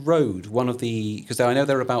End of the Road one of the... Because I know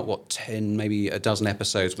there are about, 10, maybe a dozen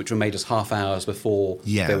episodes which were made as half hours before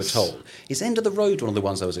they were told. Is End of the Road one of the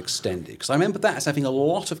ones that was extended? Because I remember that as having a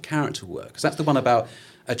lot of character work. Because that's the one about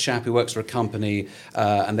a chap who works for a company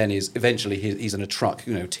and then he's in a truck,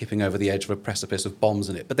 tipping over the edge of a precipice with bombs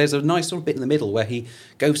in it. But there's a nice sort of bit in the middle where he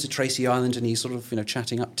goes to Tracy Island and he's sort of,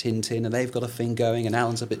 chatting up Tintin, and they've got a thing going, and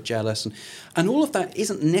Alan's a bit jealous, and all of that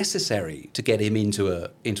isn't necessary to get him into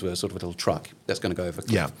a sort of a little truck that's going to go over a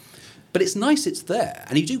cliff. Yeah. But it's nice it's there,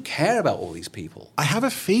 and you do care about all these people. I have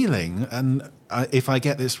a feeling, and if I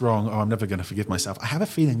get this wrong, I'm never going to forgive myself. I have a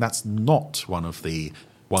feeling that's not one of the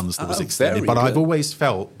ones that was extended, but I've always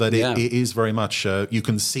felt that it is very much, you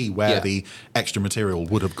can see where the extra material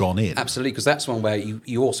would have gone in. Absolutely, because that's one where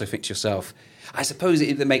you also think to yourself, I suppose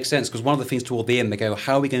it makes sense, because one of the things toward the end, they go,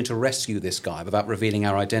 how are we going to rescue this guy without revealing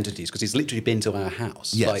our identities? Because he's literally been to our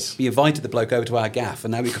house. Yes. Like, we invited the bloke over to our gaff,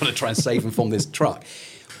 and now we've got to try and save him from this truck.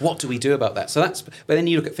 what do we do about that? So but then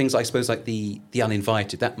you look at things, I suppose, like the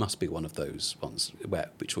Uninvited. That must be one of those ones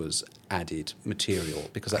which was added material,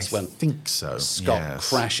 because that's when I think so. Scott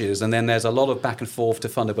crashes, and then there's a lot of back and forth to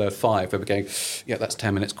Thunderbird 5 where we're going, yeah, that's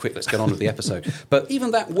 10 minutes, quick, let's get on with the episode. But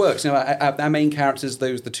even that works. Our main characters,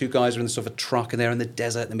 the two guys are in the sort of a truck, and they're in the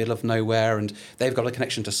desert in the middle of nowhere, and they've got a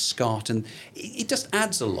connection to Scott, and it just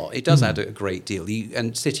adds a lot. It does add a great deal.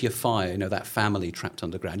 And City of Fire, that family trapped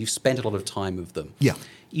underground, you've spent a lot of time with them. Yeah.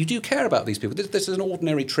 You do care about these people. This is an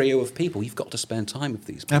ordinary trio of people. You've got to spend time with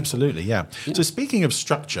these people. Absolutely, yeah. So speaking of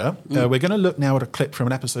structure, we're going to look now at a clip from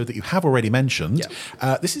an episode that you have already mentioned.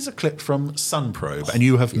 Yeah. This is a clip from Sun Probe, and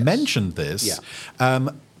you have mentioned this. Yeah.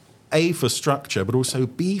 A, for structure, but also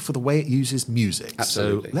B, for the way it uses music.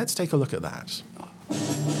 Absolutely. So let's take a look at that.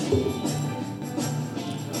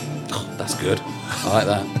 Oh, that's good. I like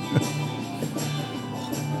that.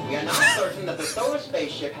 We are now certain that the solar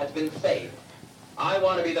spaceship has been saved. I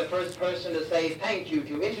want to be the first person to say thank you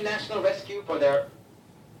to International Rescue for their...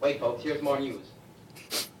 Wait, folks, here's more news.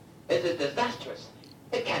 This is disastrous.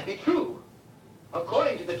 It can't be true.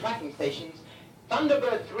 According to the tracking stations,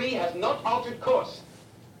 Thunderbird 3 has not altered course.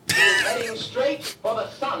 It is heading straight for the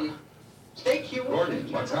sun. Stay tuned.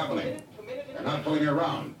 Gordon, what's happening? You're not pulling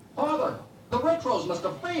around. Father, the retros must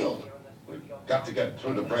have failed. We've got to get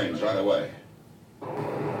through the brains right away.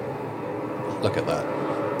 Look at that.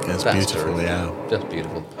 It's That's beautiful, terrific. yeah. Just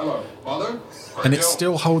beautiful. Hello, Father? And it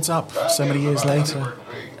still holds up so many years later.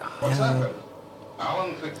 What's happened?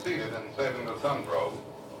 Alan succeeded in saving the Sun Probe,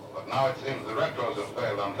 but now it seems the retros have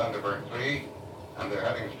failed on Thunderbird 3, and they're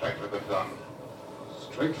heading straight for the sun.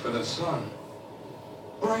 Straight for the sun?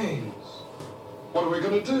 Brains! What are we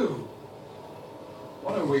gonna do?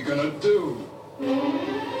 What are we gonna do?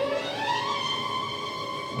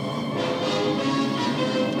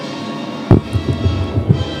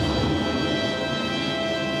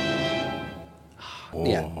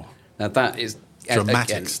 Yeah. Now that is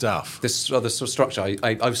dramatic stuff. This sort of structure.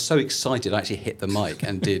 I was so excited I actually hit the mic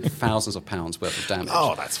and did thousands of pounds worth of damage.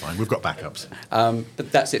 Oh, that's fine. We've got backups.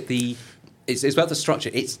 But that's it. It's about the structure.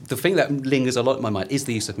 It's the thing that lingers a lot in my mind is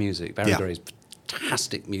the use of music. Barry Gray's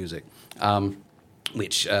fantastic music.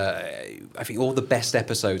 Which I think all the best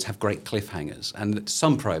episodes have great cliffhangers, and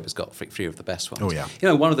Sun Probe has got a few of the best ones. Oh,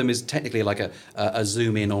 yeah. One of them is technically like a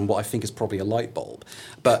zoom in on what I think is probably a light bulb,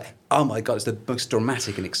 but oh my God, it's the most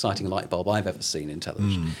dramatic and exciting light bulb I've ever seen in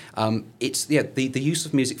television. It's the use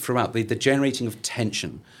of music throughout, the generating of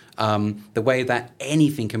tension. The way that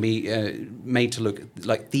anything can be made to look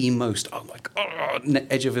like the most,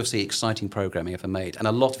 edge of your seat exciting programming ever made. And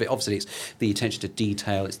a lot of it, obviously, it's the attention to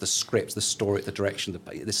detail, it's the scripts, the story, the direction.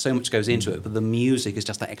 There's so much goes into it, but the music is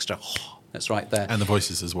just that extra that's right there. And the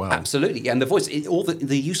voices as well. Absolutely, and the voice, all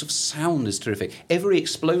the use of sound is terrific. Every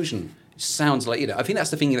explosion sounds like, I think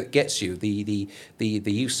that's the thing that gets you, the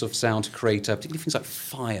use of sound to create particularly things like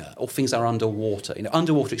fire or things that are underwater.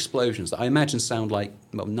 Underwater explosions that I imagine sound like,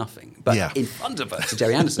 well, nothing. But in Thunderbirds, to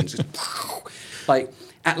Jerry Anderson, it's just like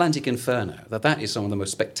Atlantic Inferno, that is some of the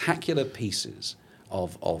most spectacular pieces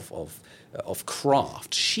of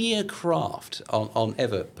craft, sheer craft, on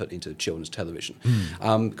ever put into children's television.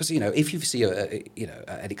 Because if you see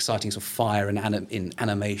an exciting sort of fire in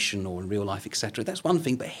animation or in real life, etc., that's one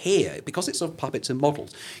thing. But here, because it's sort of puppets and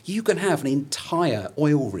models, you can have an entire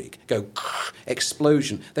oil rig go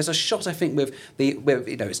explosion. There's a shot I think where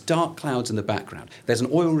it's dark clouds in the background. There's an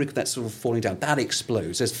oil rig that's sort of falling down. That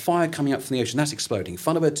explodes. There's fire coming up from the ocean. That's exploding.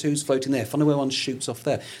 Thunderbird 2's floating there. Thunderbird 1 shoots off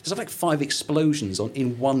there. There's like 5 explosions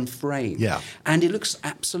in one frame. Yeah. And it looks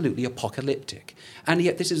absolutely apocalyptic. And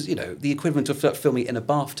yet this is, the equivalent of filming in a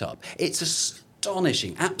bathtub. It's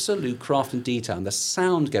astonishing, absolute craft and detail, and the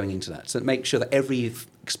sound going into that, so make sure that every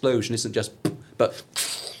explosion isn't just, but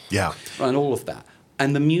and all of that.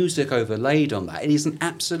 And the music overlaid on that, it is an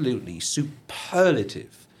absolutely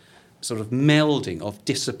superlative sort of melding of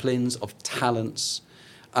disciplines, of talents,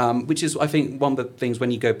 which is, I think, one of the things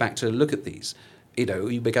when you go back to look at these, you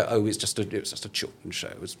go, it's just a children's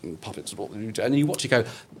show, it's puppets, and then you watch it, go,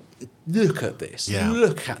 look at this,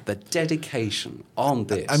 look at the dedication on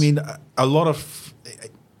this. I mean, a lot of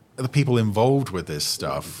the people involved with this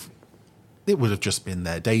stuff, it would have just been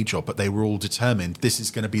their day job, but they were all determined this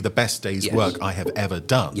is going to be the best day's work I have ever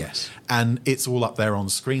done. Yes. And it's all up there on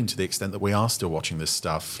screen to the extent that we are still watching this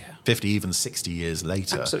stuff 50, even 60 years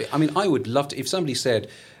later. Absolutely. I mean, I would love to, if somebody said,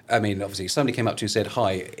 I mean, obviously, if somebody came up to you and said,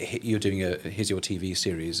 "Hi, you're doing here's your TV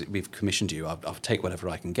series. We've commissioned you. I'll take whatever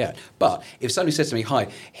I can get." But if somebody says to me, "Hi,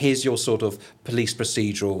 here's your sort of police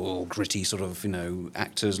procedural, gritty sort of,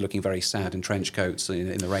 actors looking very sad in trench coats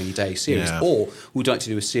in the rainy day series," or would like to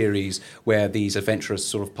do a series where these adventurous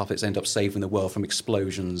sort of puppets end up saving the world from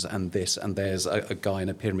explosions and this, and there's a guy in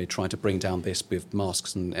a pyramid trying to bring down this with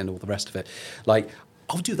masks and all the rest of it, like,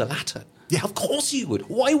 I'll do the latter. Yeah, of course you would.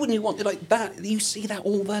 Why wouldn't you want it like that? You see that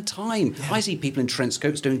all the time. Yeah. I see people in trench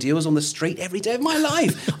coats doing deals on the street every day of my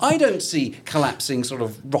life. I don't see collapsing sort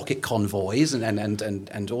of rocket convoys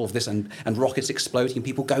and all of this and rockets exploding and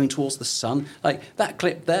people going towards the sun. Like that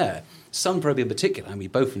clip there, Sun Probe in particular, and we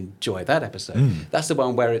both enjoy that episode. That's the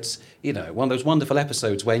one where it's, one of those wonderful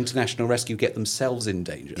episodes where international rescue get themselves in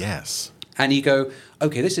danger. Yes. And you go,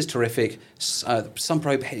 okay, this is terrific. Sun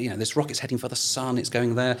Probe, this rocket's heading for the sun. It's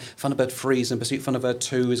going there. Thunderbird 3's in pursuit. Thunderbird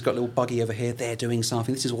 2 has got a little buggy over here. They're doing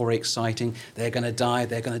something. This is all very exciting. They're going to die.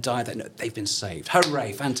 They're going to die. They've been saved.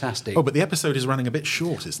 Hooray, fantastic. Oh, but the episode is running a bit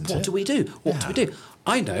short, isn't it? What do we do? What do we do?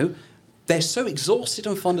 I know. They're so exhausted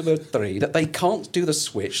on Thunderbird 3 that they can't do the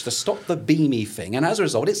switch to stop the beamy thing, and as a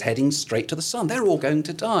result, it's heading straight to the sun. They're all going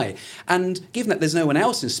to die. And given that there's no one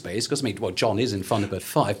else in space, because, John is in Thunderbird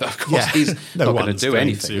 5, but of course he's not going to do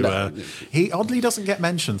anything. He oddly doesn't get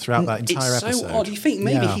mentioned throughout that entire episode. It's so odd. You think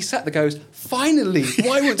maybe he sat there goes, finally,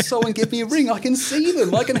 why won't someone give me a ring? I can see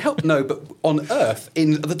them. I can help. No, but on Earth,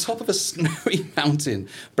 at the top of a snowy mountain,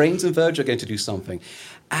 Brains and Virgil are going to do something.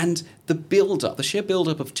 And the sheer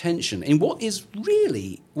build-up of tension in what is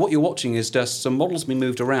really, what you're watching is just some models being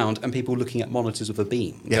moved around and people looking at monitors with a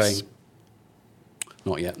beam going,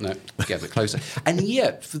 not yet, no, get a bit closer. And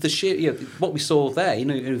yet, for the sheer, what we saw there,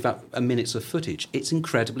 about a minute's of footage, it's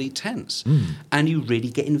incredibly tense. And you really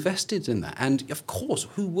get invested in that. And of course,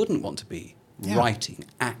 who wouldn't want to be writing,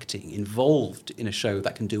 acting, involved in a show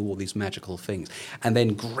that can do all these magical things, and then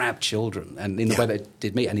grab children, and in the way that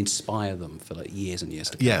did me, and inspire them for like years and years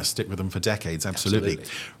to come. Yeah, stick with them for decades, absolutely.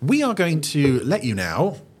 We are going to let you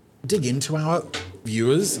now dig into our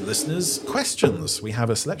viewers, listeners' questions. We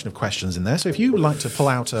have a selection of questions in there, so if you would like to pull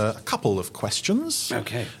out a couple of questions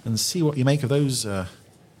and see what you make of those.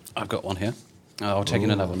 I've got one here. I'll take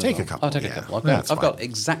another one. Take a couple. I'll take a couple. I've got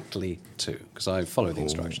exactly 2, because I follow the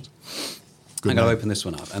instructions. I'm going to open this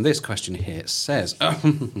one up. And this question here says,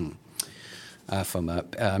 from, hope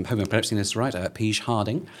I'm pronouncing this right, Peach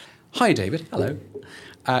Harding. Hi, David. Hello.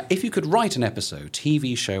 If you could write an episode,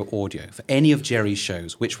 TV show, audio, for any of Jerry's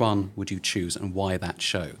shows, which one would you choose and why that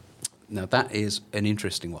show? Now, that is an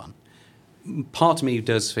interesting one. Part of me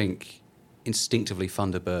does think instinctively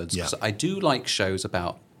Thunderbirds, because I do like shows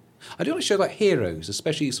about heroes,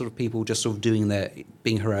 especially sort of people just sort of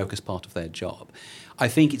being heroic as part of their job. I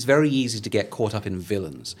think it's very easy to get caught up in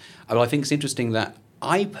villains. I think it's interesting that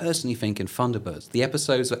I personally think in Thunderbirds, the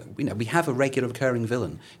episodes that, we have a regular recurring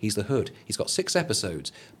villain. He's the Hood. He's got 6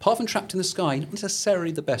 episodes. Apart from Trapped in the Sky, not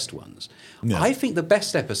necessarily the best ones. No. I think the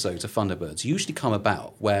best episodes of Thunderbirds usually come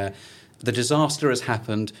about where the disaster has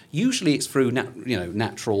happened. Usually it's through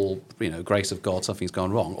natural grace of God, something's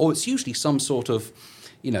gone wrong. Or it's usually some sort of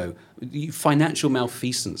financial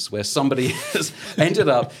malfeasance where somebody has ended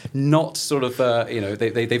up not sort of,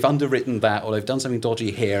 they've underwritten that, or they've done something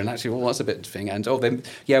dodgy here, and actually, well, that's a bit thing. And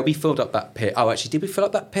we filled up that pit. Oh, actually, did we fill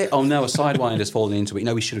up that pit? Oh no, a sidewind has fallen into it.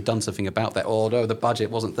 No, we should have done something about that. Oh no, the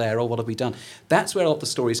budget wasn't there. Oh, what have we done? That's where a lot of the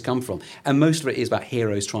stories come from, and most of it is about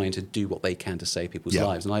heroes trying to do what they can to save people's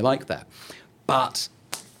lives, and I like that. But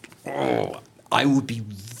I would be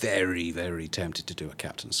very, very tempted to do a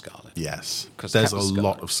Captain Scarlet. Yes, because there's a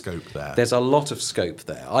lot of scope there. There's a lot of scope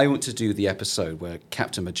there. I want to do the episode where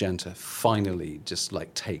Captain Magenta finally just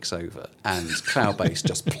takes over and Cloudbase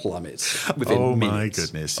just plummets within minutes. Oh my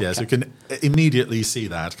goodness, yes. You can immediately see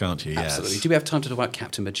that, can't you? Absolutely. Yes. Do we have time to talk about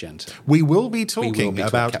Captain Magenta? We will be talking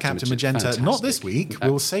about Captain Magenta. Fantastic. Not this week.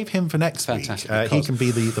 We'll save him for next week. He can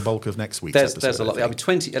be the bulk of next week's episode. There's a lot.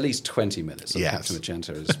 At least 20 minutes of Captain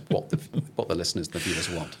Magenta is what the listeners and the viewers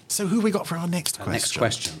want. So who have we got for our next question? Next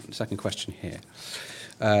question, second question here.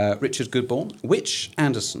 Richard Goodborn, which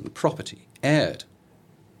Anderson property, aired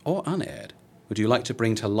or unaired, would you like to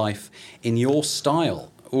bring to life in your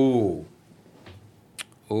style? Ooh.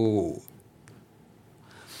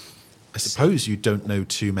 I suppose you don't know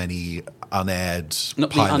too many unaired Not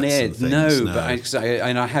pilots unaired, and things, no. But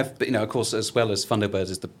I have, of course, as well as Thunderbirds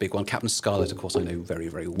is the big one. Captain Scarlet, of course, I know very,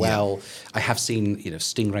 very well. Yeah. I have seen,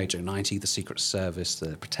 Stingray Joe 90, the Secret Service,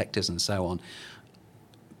 the Protectors, and so on.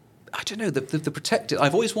 I don't know, the Protectors.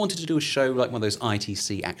 I've always wanted to do a show like one of those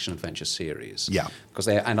ITC action adventure series. Yeah.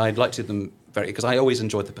 And I'd like to them because I always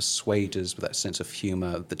enjoyed the Persuaders with that sense of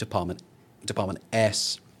humour, the Department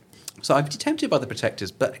S. So I'd be tempted by the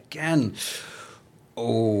Protectors, but again,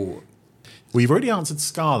 We've already answered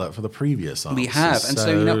Scarlet for the previous answer. we have, and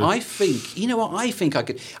so I think I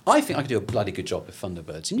could do a bloody good job with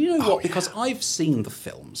Thunderbirds. And you know what? Because I've seen the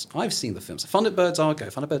films. Thunderbirds, I'll go.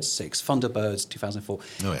 Thunderbirds 6, Thunderbirds 2004.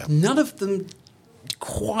 Oh, yeah. None of them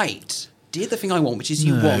quite did the thing I want, which is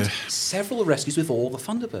you want several rescues with all the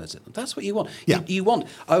Thunderbirds in them. That's what you want. Yeah. You want,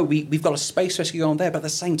 we've got a space rescue on there, but at the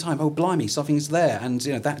same time, blimey, something's there, and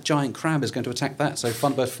that giant crab is going to attack that, so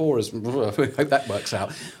Thunderbird 4 is, I hope that works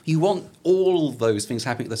out. You want all those things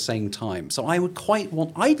happening at the same time. So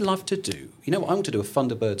I'd love to do, I want to do a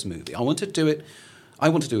Thunderbirds movie. I want to do it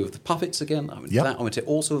with the puppets again. I want it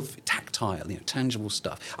all sort of tactile, tangible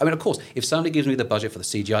stuff. I mean, of course, if somebody gives me the budget for the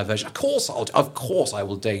CGI version, of course I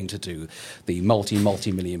will deign to do the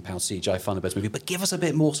multi-million pound CGI Thunderbirds movie, but give us a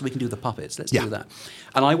bit more so we can do the puppets. Let's do that.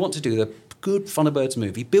 And I want to do the good Thunderbirds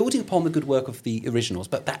movie, building upon the good work of the originals,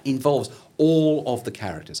 but that involves all of the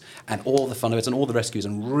characters and all the Thunderbirds and all the rescues,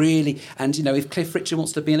 and if Cliff Richard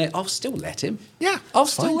wants to be in it, I'll still let him. Yeah, I'll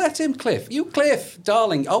still let him, Cliff. Cliff,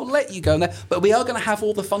 darling, I'll let you go in there. But we are going to have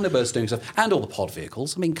all the Thunderbirds doing stuff and all the pod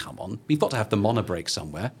vehicles. I mean, come on. We've got to have the monobrake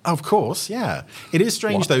somewhere. Of course, yeah. It is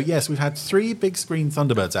strange, though. Yes, we've had 3 big screen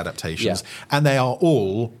Thunderbirds adaptations, and they are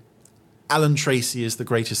all Alan Tracy is the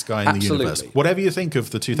greatest guy in the universe. Whatever you think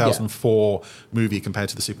of the 2004 movie compared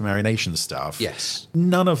to the Super Mario Nation stuff,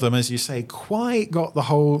 none of them, as you say, quite got the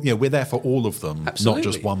whole, we're there for all of them, not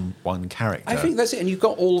just one character. I think that's it. And you've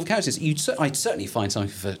got all of the characters. I'd certainly find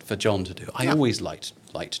something for John to do. I always liked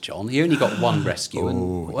John. He only got one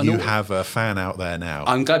rescue. You have a fan out there now.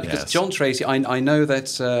 I'm glad, because John Tracy, I know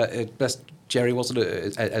that Jerry wasn't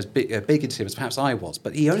as big into him as perhaps I was,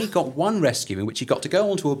 but he only got one rescue in which he got to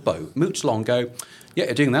go onto a boat, mooch along, go, yeah,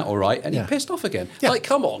 you're doing that all right, and he pissed off again. Yeah. Like,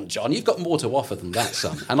 come on, John, you've got more to offer than that,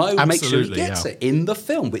 son. And I will make sure he gets it in the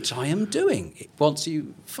film, which I am doing, once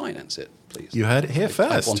you finance it, please. You heard it here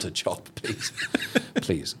first. I want a job, please.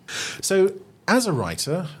 Please. So, as a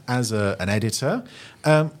writer, as an editor,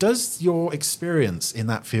 does your experience in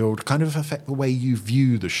that field kind of affect the way you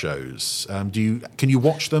view the shows? Can you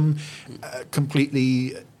watch them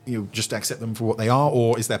completely, just accept them for what they are,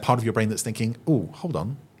 or is there part of your brain that's thinking, oh, hold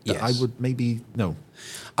on, I would maybe no?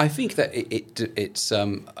 I think that it's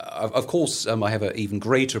of course I have an even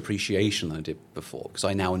greater appreciation than I did before, because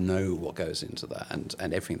I now know what goes into that and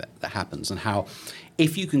everything that happens, and how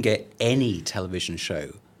if you can get any television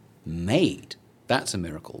show made, that's a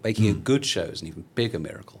miracle. Making a good show is an even bigger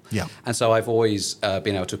miracle. Yeah. And so I've always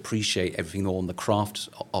been able to appreciate everything more on the craft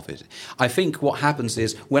of it. I think what happens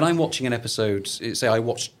is when I'm watching an episode, say I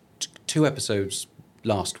watched 2 episodes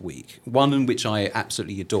last week, one in which I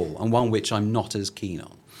absolutely adore and one which I'm not as keen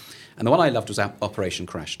on. And the one I loved was Operation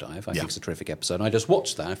Crash Dive. I think it's a terrific episode. And I just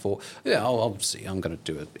watched that. I thought, I'll see. I'm going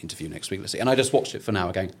to do an interview next week. Let's see. And I just watched it for an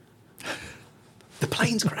hour going, the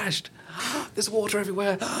plane's crashed. There's water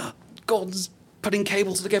everywhere. God's putting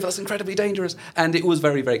cables together. That's incredibly dangerous. And it was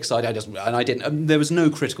very, very exciting. There was no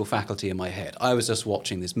critical faculty in my head. I was just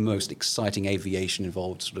watching this most exciting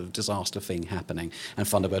aviation-involved sort of disaster thing happening, and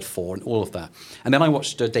Thunderbird 4 and all of that. And then I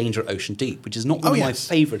watched Danger at Ocean Deep, which is not one of my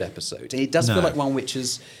favourite episodes. And it does feel like one which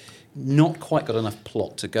has not quite got enough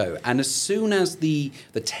plot to go. And as soon as the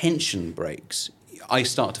tension breaks, I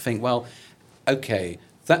start to think, well, okay,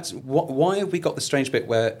 why have we got the strange bit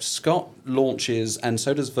where Scott launches and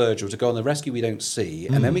so does Virgil to go on the rescue we don't see,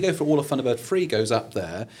 and then we go for all of Thunderbird 3 goes up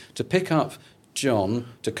there to pick up John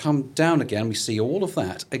to come down again. We see all of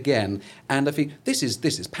that again, and I think this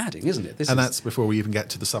is padding, isn't it? That's before we even get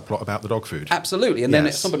to the subplot about the dog food. Absolutely, and then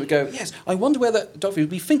somebody would go, yes, I wonder where the dog food.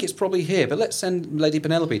 We think it's probably here, but let's send Lady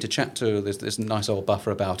Penelope to chat to this nice old buffer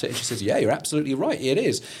about it. And she says, yeah, you're absolutely right, it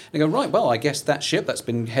is. And they go, right, well, I guess that ship that's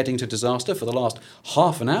been heading to disaster for the last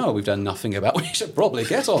half an hour we've done nothing about. We should probably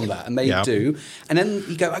get on that, and they do. And then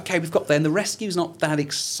you go, okay, we've got there, and the rescue's not that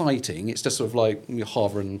exciting. It's just sort of like you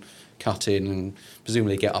hover and cut in and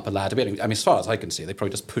presumably get up a ladder. I mean, as far as I can see, they probably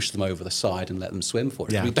just push them over the side and let them swim for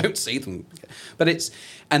it. Yeah. We don't see them. But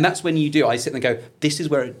and that's when you do, I sit there and go, this is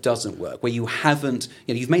where it doesn't work, where you haven't,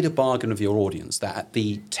 you've made a bargain of your audience that at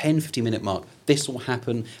the 10, 15-minute mark, this will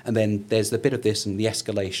happen, and then there's the bit of this and the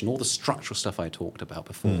escalation, all the structural stuff I talked about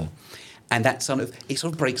before. And that sort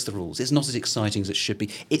of breaks the rules. It's not as exciting as it should be.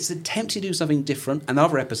 It's an attempt to do something different, and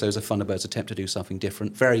other episodes of Thunderbirds attempt to do something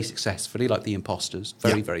different very successfully, like The Imposters,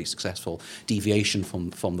 very successful deviation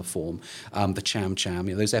from the form. The Cham Cham,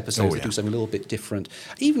 those episodes that do something a little bit different.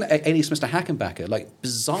 Even Alias Mr. Hackenbacker, like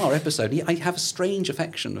bizarre episode. I have a strange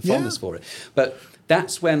affection and fondness for it. But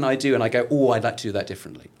that's when I do, and I go, oh, I'd like to do that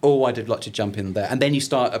differently. Oh, I'd like to jump in there. And then you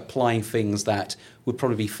start applying things that would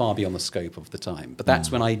probably be far beyond the scope of the time. But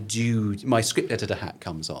that's when I do, my script editor hat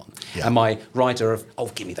comes on. Yeah. And my writer of, oh,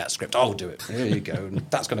 give me that script, I'll do it. There you go. And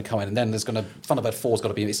that's going to come in. And then there's going to, Thunderbird 4's got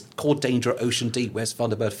to be, it's called Danger at Ocean Deep. Where's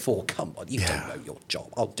Thunderbird 4? Come on, you don't know your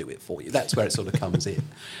job. I'll do it for you. That's where it sort of comes in.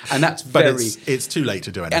 And that's But very... it's too late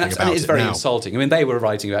to do anything about it. And it's very now. insulting. I mean, they were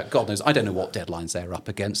writing about, God knows, I don't know what deadlines they're up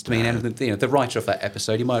against. I mean, and the writer of that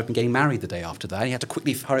episode, he might have been getting married the day after that. He had to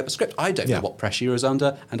quickly hurry up the script. I don't know what pressure he was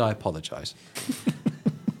under, and I apologise.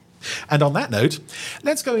 And on that note,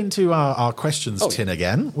 let's go into our questions tin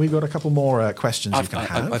again. We've got a couple more questions you can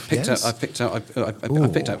have. I picked out a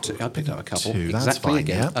couple. Two, that's exactly fine,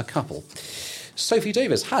 again, a couple. Sophie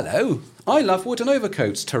Davis, hello. I love wooden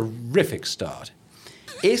overcoats. Terrific start.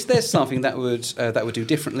 Is there something that would do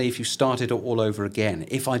differently if you started all over again?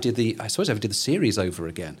 If I did I suppose I did the series over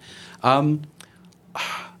again. I'm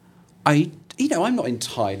not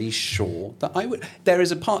entirely sure that I would. There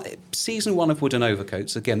is a part, season 1 of Wooden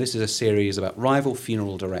Overcoats. Again, this is a series about rival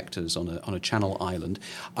funeral directors on a Channel island,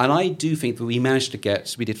 and I do think that we managed to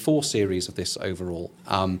get. We did 4 series of this overall,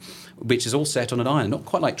 which is all set on an island, not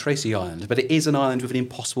quite like Tracy Island, but it is an island with an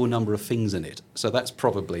impossible number of things in it. So that's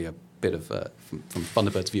probably a bit of from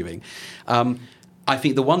Thunderbird's viewing. I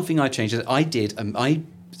think the one thing I changed is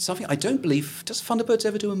something I don't believe. Does Thunderbirds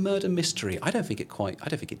ever do a murder mystery? I don't think it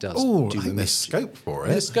does. Oh, I think there's scope for it.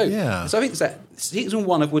 There's scope. Yeah. So I think that season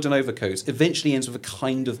 1 of Wooden Overcoats eventually ends with a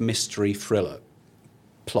kind of mystery thriller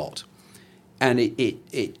plot. And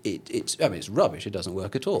it's rubbish. It doesn't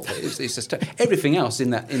work at all. It's just everything else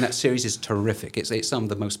in that series is terrific. It's some of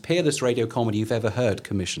the most peerless radio comedy you've ever heard,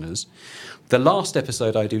 commissioners. The last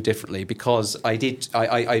episode I do differently because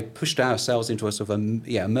I pushed ourselves into a sort of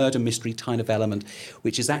a murder mystery kind of element,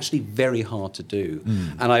 which is actually very hard to do.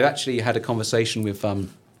 And I actually had a conversation with a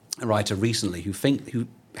writer recently who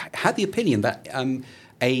had the opinion that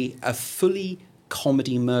a fully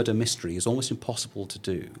comedy murder mystery is almost impossible to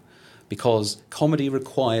do. Because comedy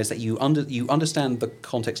requires that you understand the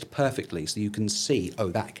context perfectly so you can see, oh,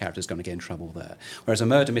 that character's going to get in trouble there. Whereas a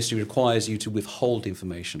murder mystery requires you to withhold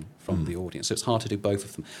information from the audience. So it's hard to do both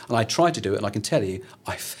of them. And I tried to do it, and I can tell you,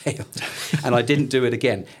 I failed. And I didn't do it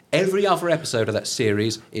again. Every other episode of that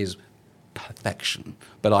series is perfection.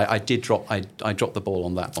 But I did drop the ball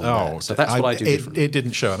on that one. There. So that's what I do differently. It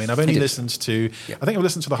didn't show. I mean, I've only listened to, I think I've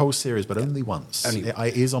listened to the whole series, but only once.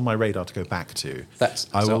 It is on my radar to go back to.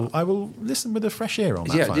 I will listen with a fresh ear on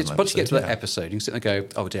that. Yeah, once you get to that episode, you can sit there and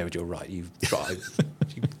go, oh, David, you're right. You've tried.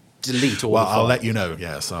 You delete all Well, the I'll let you know.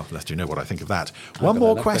 Yes, I'll let you know what I think of that. One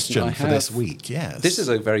more question for this week. Yes. This is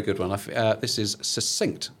a very good one. This is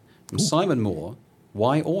succinct from Simon Moore.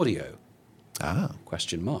 Why audio?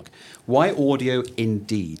 Question mark. Why audio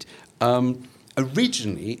indeed?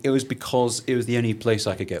 Originally, it was because it was the only place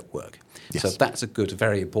I could get work. Yes. So that's a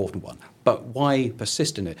very important one. But why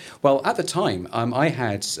persist in it? Well, at the time, I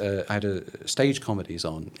had stage comedies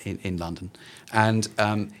on in London, and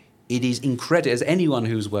it is incredible. As anyone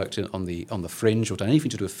who's worked on the Fringe or done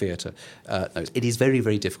anything to do with theatre knows, it is very,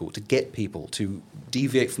 very difficult to get people to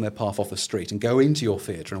deviate from their path off the street and go into your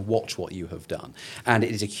theatre and watch what you have done. And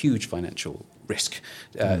it is a huge financial risk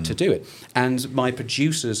to do it. And my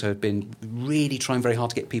producers have been really trying very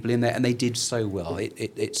hard to get people in there, and they did so well.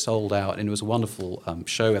 It sold out, and it was a wonderful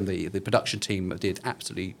show, and the production team did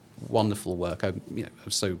absolutely wonderful work. I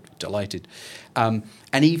was so delighted. And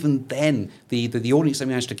even then, the audience they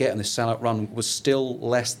managed to get on this sellout run was still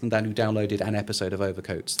less than that who downloaded an episode of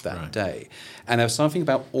Overcoats that day. And there was something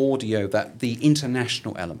about audio, that the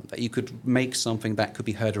international element, that you could make something that could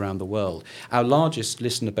be heard around the world. Our largest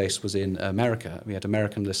listener base was in America. We had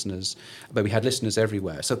American listeners, but we had listeners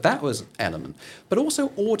everywhere. So that was an element. But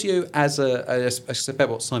also audio as I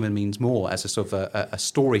suspect what Simon means more, as a sort of a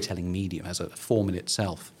storytelling medium, as a form in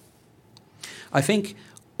itself. I think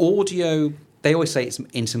audio, they always say it's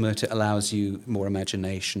intimate, it allows you more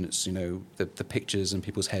imagination, it's, the pictures and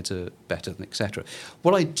people's heads are better, etc.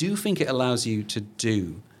 What I do think it allows you to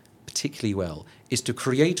do particularly well is to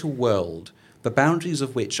create a world, the boundaries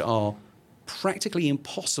of which are practically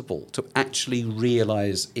impossible to actually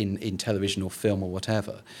realise in television or film or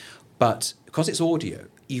whatever. But because it's audio,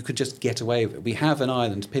 you could just get away with it. We have an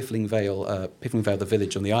island, Piffling Vale, the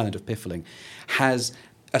village on the island of Piffling, has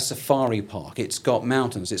a safari park. It's got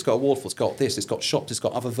mountains, it's got a waterfall, it's got this, it's got shops, it's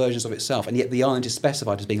got other versions of itself, and yet the island is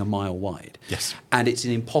specified as being a mile wide. Yes. And it's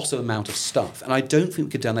an impossible amount of stuff. And I don't think we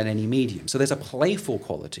could have done that in any medium. So there's a playful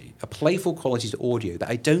quality to audio that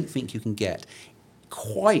I don't think you can get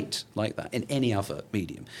quite like that in any other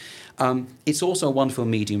medium. It's also a wonderful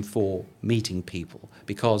medium for meeting people,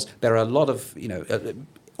 because there are a lot of,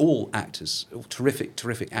 all actors, all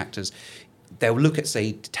terrific actors. They'll look at,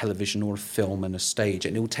 say, television or a film and a stage,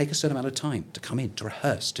 and it will take a certain amount of time to come in, to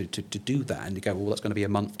rehearse, to do that, and you go, well, that's going to be a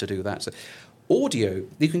month to do that. So audio,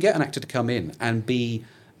 you can get an actor to come in and be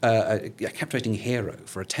a captivating hero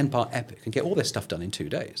for a 10-part epic and get all their stuff done in 2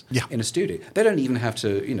 days in a studio. They don't even have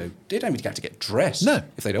to, they don't even have to get dressed. No.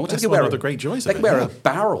 If they don't want to. That's one of the great joys They of can it, wear a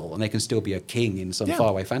barrel and they can still be a king in some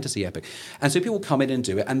faraway fantasy epic. And so people come in and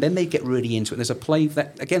do it, and then they get really into it. There's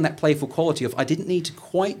that playful quality of, I didn't need to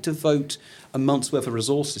quite devote a month's worth of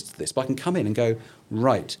resources to this, but I can come in and go,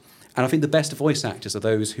 right. And I think the best voice actors are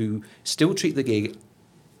those who still treat the gig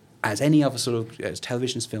as any other sort of as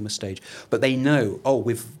television, film, or stage, but they know,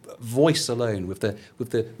 with voice alone, with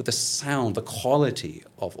the sound, the quality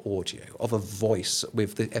of audio, of a voice,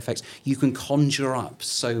 with the effects, you can conjure up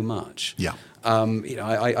so much. Yeah.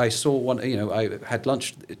 I saw one. I had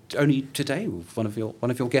lunch only today with one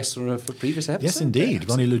of your guests for a previous episode. Yes, indeed,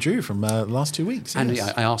 Ronnie LeDoux from the last 2 weeks. And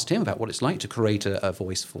yes. I asked him about what it's like to create a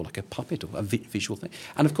voice for like a puppet or a visual thing.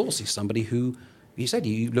 And of course, he's somebody who. You said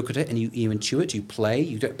you look at it and you intuit, you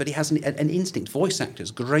play, but he has an instinct. Voice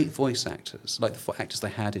actors, great voice actors, like the actors they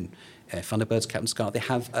had in Thunderbirds, Captain Scar, they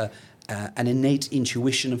have an innate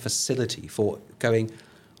intuition and facility for going,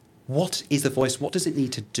 what is the voice? What does it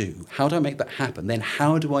need to do? How do I make that happen? Then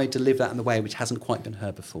how do I deliver that in the way which hasn't quite been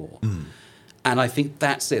heard before? And I think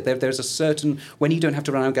that's it. There's a certain, when you don't have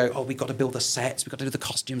to run around and go, we've got to build the sets, we've got to do the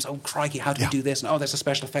costumes, crikey, how do we do this? And there's a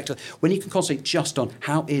special effect. When you can concentrate just on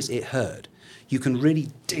how is it heard, you can really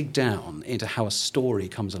dig down into how a story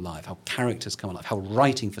comes alive, how characters come alive, how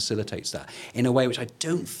writing facilitates that in a way which I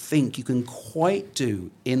don't think you can quite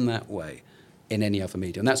do in that way in any other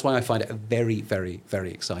medium. And that's why I find it a very, very,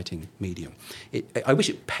 very exciting medium. I wish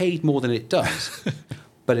it paid more than it does,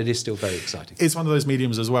 but it is still very exciting. It's one of those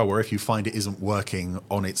mediums as well where if you find it isn't working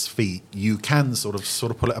on its feet, you can sort of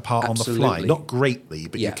pull it apart Absolutely. on the fly. Not greatly,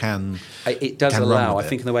 but you can. It does can allow. run I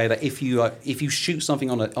think in the way that if you shoot something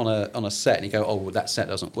on a set and you go, that set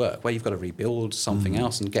doesn't work, well, you've got to rebuild something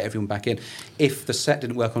else and get everyone back in. If the set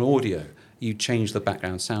didn't work on audio, you change the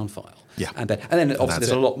background sound file. Yeah. And then obviously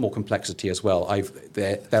there's a lot more complexity as well.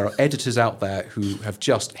 There are editors out there who have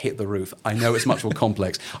just hit the roof. I know it's much more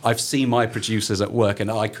complex. I've seen my producers at work and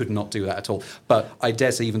I could not do that at all. But I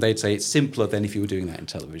dare say even they'd say it's simpler than if you were doing that in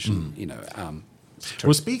television.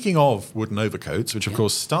 Well, speaking of Wooden Overcoats, which of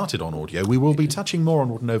course started on audio, we will be touching more on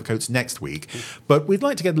Wooden Overcoats next week, but we'd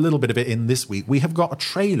like to get a little bit of it in this week. We have got a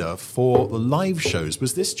trailer for the live shows.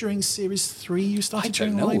 Was this during Series 3 you started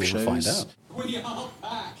doing live shows? We'll find out. We are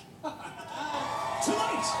back!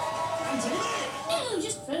 Tonight! And tonight! Oh,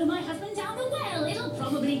 just throw my husband down the well. It'll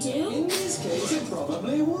probably do. In this case, it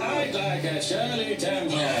probably would. I'd like a Shirley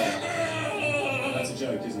Temple. That's a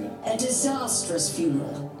joke, isn't it? A disastrous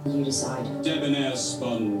funeral. You decide. Debonair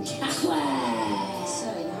sponge. So, you have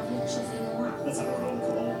an actual thing on that? Let's have a roll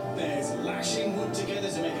call. There's lashing wood together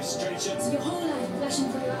to make a stretcher. So your whole life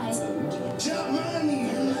flashing through your eyes. Chapman!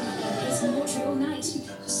 It's watery all night.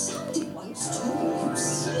 Somebody wants to. You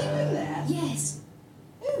sleeping there? Yes.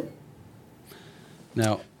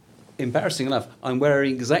 Now, embarrassing enough, I'm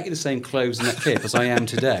wearing exactly the same clothes in that clip as I am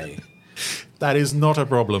today. That is not a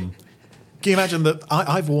problem. Can you imagine that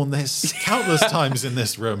I've worn this countless times in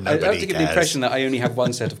this room? Nobody I have to give the cares. impression that I only have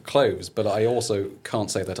one set of clothes, but I also can't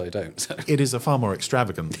say that I don't. It is a far more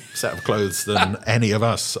extravagant set of clothes than any of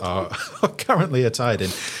us are currently attired in.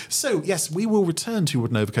 So, yes, we will return to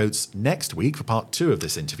Wooden Overcoats next week for part 2 of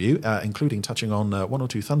this interview, including touching on 1 or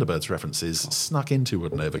 2 Thunderbirds references snuck into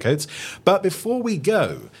Wooden Overcoats. But before we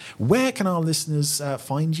go, where can our listeners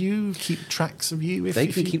find you, keep tracks of you? They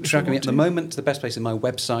can keep track of me. At the moment, the best place is my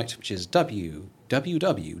website, which is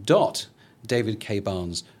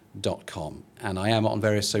www.davidkbarnes.com. And I am on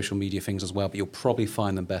various social media things as well, but you'll probably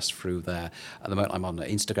find them best through there. At the moment, I'm on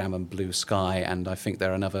Instagram and Blue Sky, and I think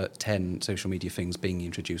there are another 10 social media things being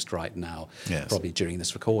introduced right now, probably during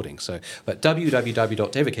this recording. But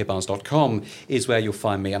www.davidkbarnes.com is where you'll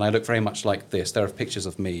find me, and I look very much like this. There are pictures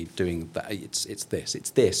of me doing that. It's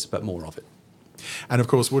this, but more of it. And of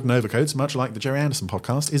course, Wooden Overcoats, much like the Jerry Anderson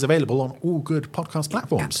podcast, is available on all good podcast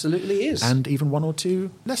platforms. Absolutely is. And even 1 or 2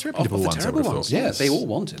 less reputable ones. Terrible ones. Yes. They all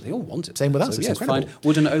want it. Same with us. It's incredible. Find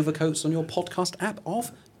Wooden Overcoats on your podcast app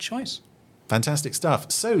of choice. Fantastic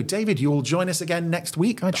stuff. So, David, you'll join us again next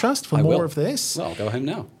week, I trust, for more of this. Well, I'll go home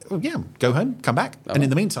now. Well, yeah, go home, come back. And in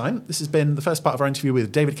the meantime, this has been the first part of our interview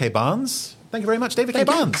with David K. Barnes. Thank you very much, David K.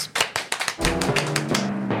 Barnes.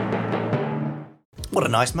 What a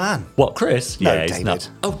nice man. What, Chris? No, yeah, he's David. not.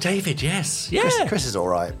 Oh, David, yes. Yeah. Chris is all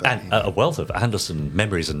right. But, and a wealth of Anderson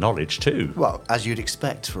memories and knowledge, too. Well, as you'd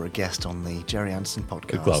expect for a guest on the Jerry Anderson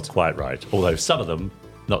podcast. Well, quite right. Although some of them,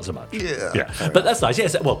 not so much. Yeah. But that's nice.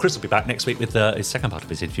 Yes. Well, Chris will be back next week with his second part of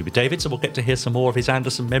his interview with David, so we'll get to hear some more of his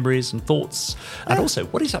Anderson memories and thoughts, and also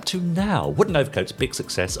what he's up to now. Wooden Overcoats, big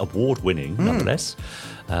success, award-winning, nonetheless.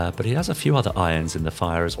 But he has a few other irons in the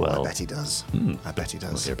fire as well. I bet he does. I bet he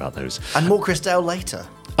does. We'll hear about those. And more Chris Dale later.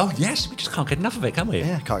 Oh, yes. We just can't get enough of it, can we?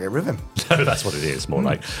 Yeah, can't get rid of him. No, that's what it is, more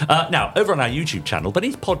like. Now, over on our YouTube channel,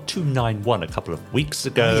 Beneath Pod 291 a couple of weeks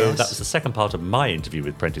ago, Yes. that was the second part of my interview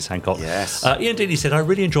with Prentice Hancock. Yes. Ian Deeney said, I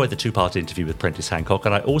really enjoyed the two-part interview with Prentice Hancock,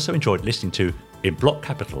 and I also enjoyed listening to, in block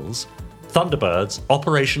capitals, Thunderbirds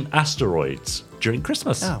Operation Asteroids during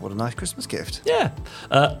Christmas. Ah, what a nice Christmas gift. Yeah.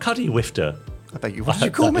 Cuddy Wifter. I beg you. What did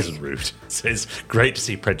you call me? That isn't rude. Says, great to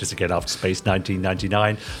see Prentice again after Space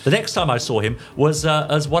 1999. The next time I saw him was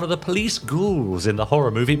as one of the police ghouls in the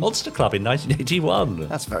horror movie Monster Club in 1981.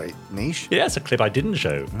 That's very niche. Yeah, it's a clip I didn't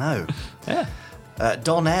show. No. Yeah.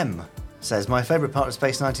 Don M says, my favourite part of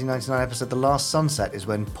Space 1999 episode, The Last Sunset, is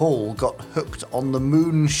when Paul got hooked on the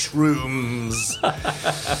moon shrooms.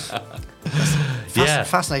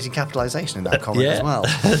 Fascinating capitalisation in that comment as well.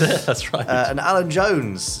 That's right. And Alan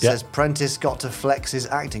Jones says, Prentice got to flex his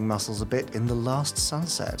acting muscles a bit in The Last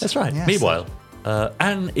Sunset. That's right. Yes. Meanwhile,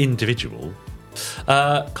 an individual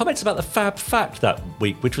comments about the Fab Fact that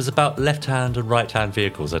week, which was about left-hand and right-hand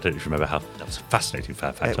vehicles. I don't know if you remember how that was a fascinating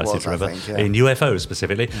Fab Fact. I seem to remember in UFOs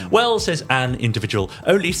specifically. Well, says an individual,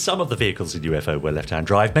 only some of the vehicles in UFO were left-hand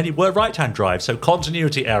drive. Many were right-hand drive. So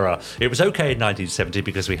continuity error. It was okay in 1970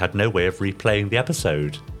 because we had no way of replaying the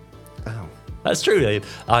episode. Oh. That's true.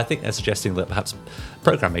 I think they're suggesting that perhaps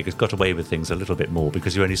program makers got away with things a little bit more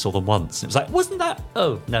because you only saw them once. It was like, wasn't that?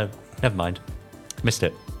 Oh, no, never mind. Missed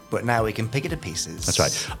it. But now we can pick it to pieces. That's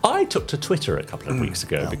right. I took to Twitter a couple of weeks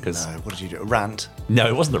ago because... No, what did you do? A rant? No,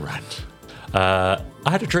 it wasn't a rant. I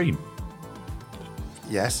had a dream.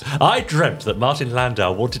 Yes. I dreamt that Martin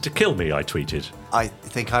Landau wanted to kill me, I tweeted. I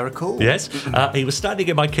think I recall. Yes. He was standing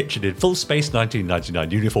in my kitchen in full Space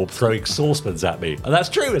 1999 uniform throwing saucepans at me. And that's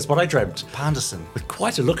true, it's what I dreamt. Panderson. With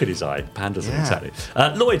quite a look in his eye. Panderson, exactly.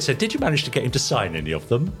 Lloyd said, did you manage to get him to sign any of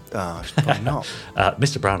them? Probably not.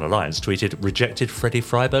 Mr. Brown Alliance tweeted, rejected Freddie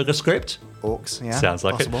Freiberger script. Orcs, yeah. Sounds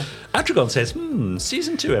like possible. it. Adragon says,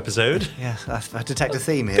 season 2 episode. Yeah, I detect a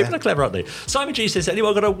theme here. People are clever, aren't they? Simon G says,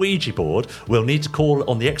 anyone got a Ouija board? We'll need to call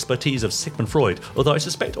on the expertise of Sigmund Freud, although I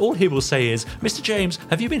suspect all he will say is, Mr. James,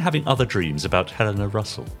 have you been having other dreams about Helena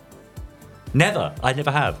Russell? Never. I never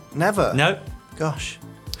have. Never? No. Gosh.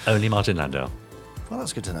 Only Martin Landau. Well,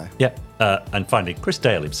 that's good to know. Yeah. And finally, Chris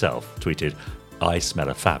Dale himself tweeted, I smell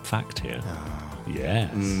a Fab Fact here.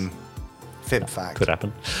 Yes. Fib fact. Could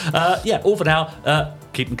happen. All for now.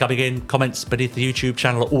 Keep them coming in. Comments beneath the YouTube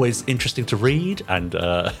channel are always interesting to read, and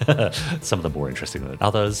some of them more interesting than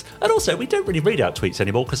others. And also, we don't really read out tweets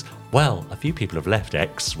anymore because, well, a few people have left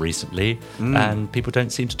X recently, and people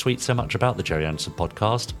don't seem to tweet so much about the Jerry Anderson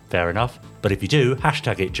podcast. Fair enough. But if you do,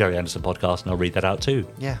 hashtag it Jerry Anderson podcast, and I'll read that out too.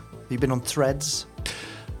 Yeah. You've been on Threads?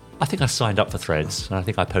 I think I signed up for Threads, and I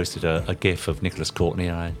think I posted a GIF of Nicholas Courtney,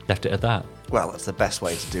 and I left it at that. Well, that's the best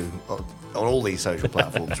way to do on all these social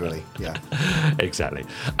platforms, really. Yeah. Exactly.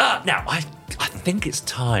 Now, I think it's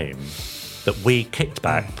time that we kicked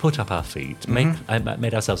back, put up our feet,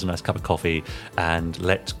 made ourselves a nice cup of coffee, and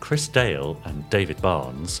let Chris Dale and David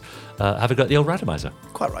Barnes have a go at the old randomizer.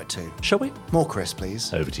 Quite right, too. Shall we? More Chris,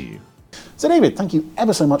 please. Over to you. So, David, thank you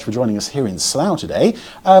ever so much for joining us here in Slough today.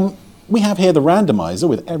 We have here the randomizer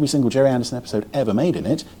with every single Jerry Anderson episode ever made in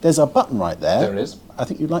it. There's a button right there. There it is. I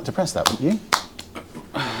think you'd like to press that, wouldn't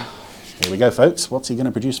you? Here we go, folks. What's he going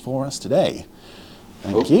to produce for us today?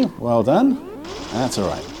 Thank you. Well done. That's all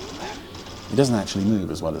right. It doesn't actually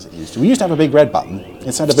move as well as it used to. We used to have a big red button.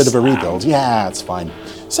 It's had a bit of a rebuild. Yeah, it's fine.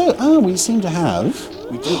 So, we seem to have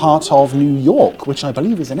Heart of New York, which I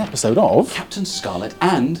believe is an episode of Captain Scarlet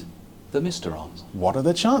and the Mysterons. What are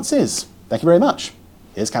the chances? Thank you very much.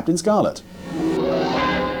 Here's Captain Scarlet.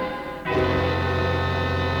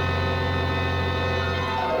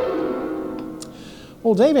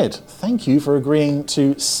 Well, David, thank you for agreeing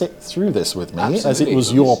to sit through this with me, as it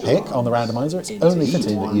was your pick on the randomizer. It's only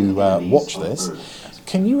fitting that you watch this.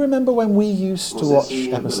 Can you remember when we used to watch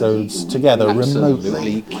episodes together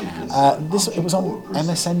remotely? It was on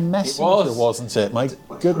MSN Messenger, wasn't it? My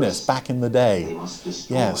goodness, back in the day.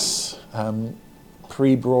 Yes.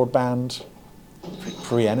 Pre-broadband,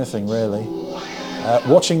 pre-anything really.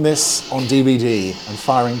 Watching this on DVD and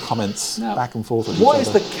firing comments back and forth with each other. Why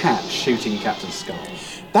is the cat shooting Captain Scarlet?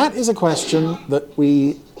 That is a question that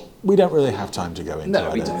we We don't really have time to go into it,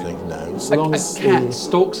 I don't think, no. So long as a cat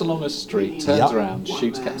stalks along a street, turns Yep. around,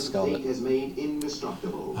 shoots Cat Scarlet.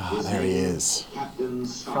 there he is.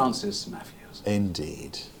 Francis Matthews.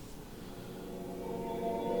 Indeed.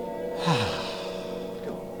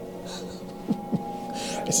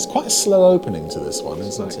 It's quite a slow opening to this one,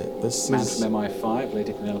 isn't it? This Man is... from MI5,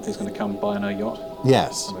 Lady Penelope's going to come by on her yacht.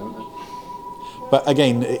 Yes. But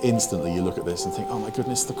again, instantly you look at this and think, oh my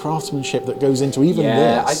goodness, the craftsmanship that goes into even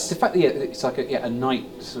this. The fact that it's like a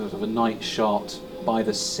night, sort of a night shot by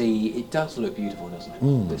the sea, it does look beautiful, doesn't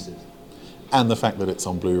it? This is. And the fact that it's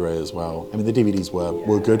on Blu-ray as well. I mean, the DVDs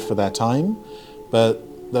were good for their time,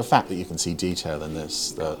 but the fact that you can see detail in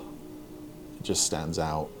this that just stands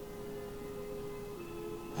out.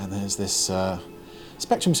 And there's this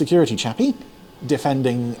Spectrum security chappie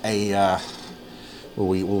defending a... well,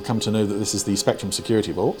 we will come to know that this is the Spectrum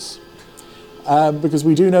security vaults. Because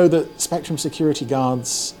we do know that Spectrum security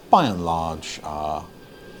guards, by and large, are...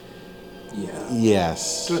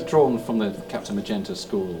 Yes. Drawn from the Captain Magenta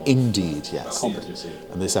school. Indeed, yes. Competency.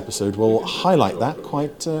 And this episode will highlight that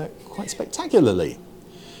quite spectacularly.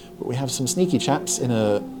 But we have some sneaky chaps in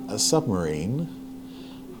a submarine.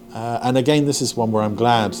 And again, this is one where I'm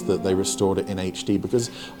glad that they restored it in HD, because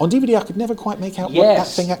on DVD I could never quite make out what that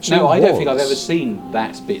thing actually was. No, I don't think I've ever seen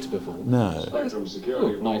that bit before. No.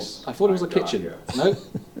 Oh, nice. I thought it was a kitchen. No?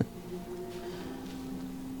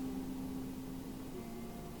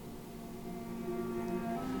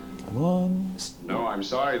 Come on. No, I'm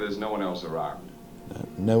sorry, there's no one else around.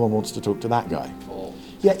 No one wants to talk to that guy.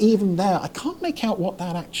 Yeah, even there, I can't make out what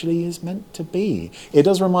that actually is meant to be. It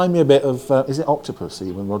does remind me a bit of, is it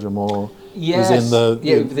Octopussy, when Roger Moore is in the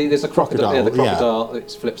there's a crocodile. Yeah, the crocodile,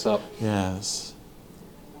 it flips up. Yes.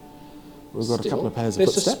 We've got a couple of pairs of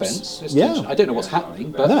there's footsteps. Suspense, there's tension. I don't know what's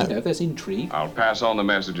happening, but there's intrigue. I'll pass on the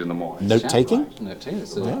message in the morning. Note-taking? Note-taking,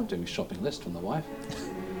 it's doing a shopping list from the wife.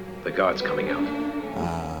 The guard's coming out.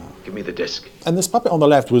 Give me the disc. And this puppet on the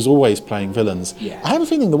left was always playing villains. Yeah. I have a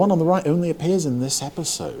feeling the one on the right only appears in this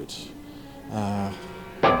episode. So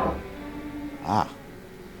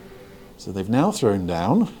they've now thrown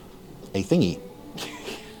down a thingy.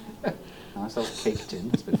 Nice little cake tin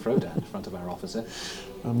that's been thrown down in front of our officer.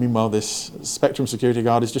 And meanwhile, this Spectrum security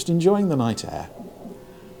guard is just enjoying the night air.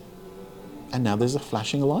 And now there's a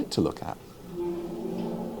flashing light to look at.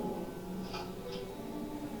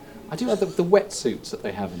 I do like the wetsuits that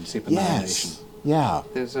they have in Superman Nation. Yeah.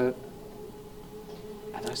 There's a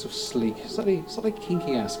nice sort of sleek, slightly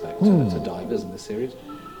kinky aspect to divers in this series.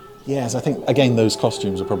 Yes, I think, again, those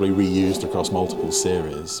costumes are probably reused across multiple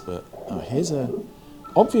series. But here's a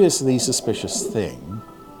obviously suspicious thing.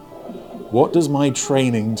 What does my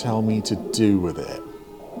training tell me to do with it?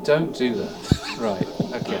 Don't do that. Right,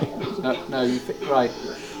 okay. No, right.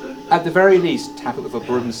 At the very least, tap it with a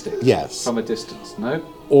broomstick. Yes. From a distance, no?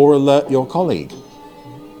 Or alert your colleague.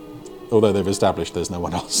 Although they've established there's no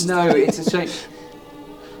one else. No, it's a shame.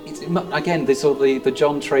 It's, again, this sort of the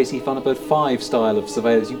John Tracy Thunderbird 5 style of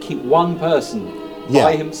surveillance. You keep one person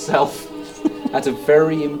by himself at a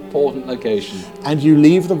very important location. And you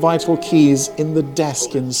leave the vital keys in the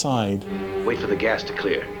desk inside. Wait for the gas to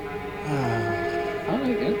clear.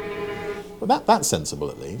 Well, that's sensible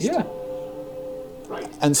at least. Yeah.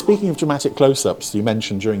 And speaking of dramatic close-ups, you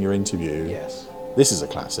mentioned during your interview. Yes. This is a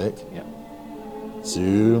classic. Yeah.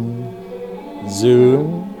 Zoom.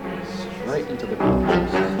 Zoom. Straight into the...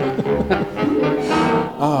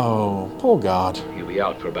 Oh, poor guard. You'll be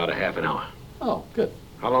out for about a half an hour. Oh, good.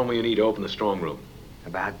 How long will you need to open the strong room?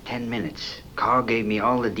 About 10 minutes. Carl gave me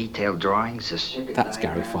all the detailed drawings. That's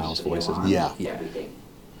Gary Files' voice, isn't it? Yeah.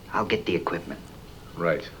 I'll get the equipment.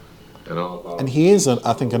 Right. And he is,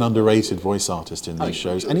 I think, an underrated voice artist in these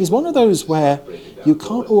shows. And he's one of those where you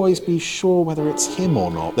can't always be sure whether it's him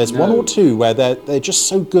or not. There's one or two where they're just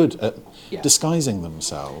so good at disguising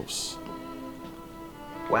themselves.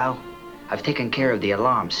 Well, I've taken care of the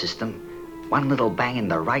alarm system. One little bang in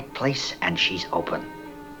the right place and she's open.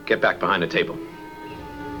 Get back behind the table.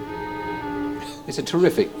 It's a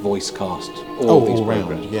terrific voice cast. All these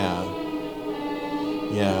programs. Yeah.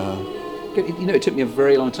 You know, it took me a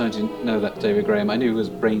very long time to know that David Graham. I knew he was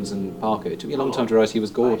Brains and Parker. It took me a long time to realise he was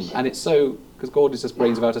Gordon. And it's so, because Gordon is just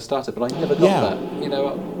Brains without a stutter, but I never got that. You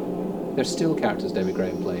know, there's still characters David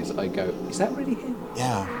Graham plays that I go, is that really him?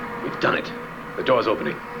 Yeah. We've done it. The door's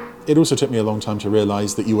opening. It also took me a long time to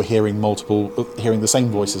realise that you were hearing the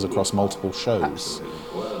same voices across multiple shows. Absolutely.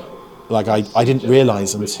 Like, I didn't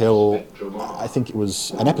realise until, I think it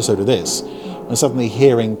was an episode of this, and suddenly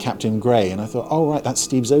hearing Captain Grey, and I thought, oh right, that's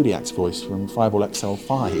Steve Zodiac's voice from Fireball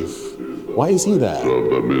XL5. Why is he there?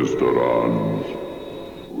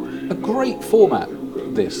 A great format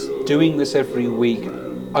this, doing this every week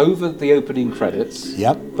over the opening credits.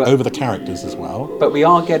 Yep, but over the characters as well. But we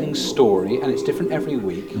are getting story, and it's different every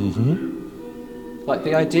week. Mm-hmm. Like,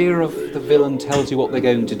 the idea of the villain tells you what they're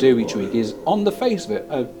going to do each week is, on the face of it,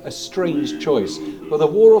 a strange choice. But the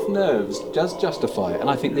War of Nerves does justify it, and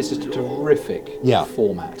I think this is a terrific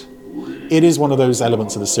format. It is one of those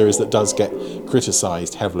elements of the series that does get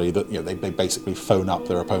criticised heavily, that they basically phone up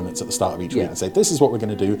their opponents at the start of each week and say, this is what we're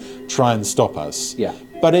going to do, try and stop us. Yeah.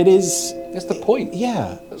 But it is... That's the point.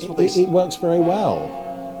 Yeah, it works very well.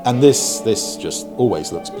 And this just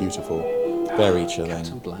always looks beautiful. Very chilling.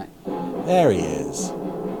 Captain Black. There he is.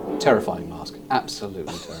 Terrifying mask.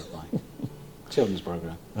 Absolutely terrifying. Children's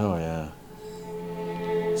programme. Oh, yeah.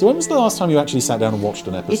 So when was the last time you actually sat down and watched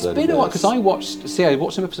an episode? It's been a while, because I watched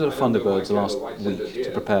an episode of Thunderbirds last week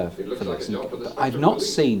to prepare for this. And I've not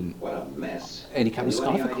seen any Captain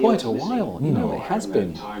Sky for quite a while. It has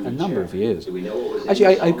been a number of years.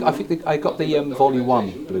 Actually, I think I got the Volume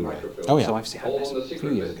 1 Blu-ray. Oh, yeah. So I've seen it a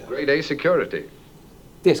few years ago. Grade A security.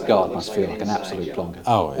 This guard must feel like an absolute plonker.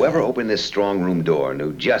 Oh, yeah. Whoever opened this strong room door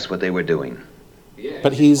knew just what they were doing.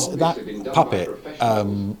 But that puppet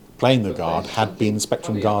playing the guard had been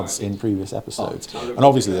Spectrum guards in previous episodes. And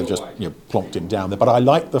obviously they've just plonked him down there. But I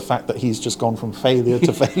like the fact that he's just gone from failure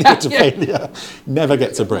to failure to failure. Never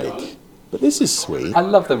gets a break. But this is sweet. I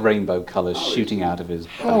love the rainbow colours shooting out of his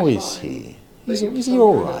back. How is he? Is he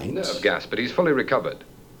all right? Nerve gas, but he's fully recovered.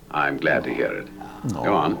 I'm glad to hear it.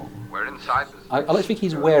 Go on. We're inside. I like to think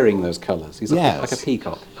he's wearing those colours. He's like a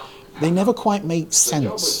peacock. They never quite make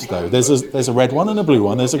sense, though. There's a red one and a blue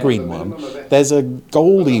one. There's a green one. There's a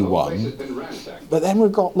goldy one. But then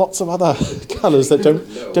we've got lots of other colours that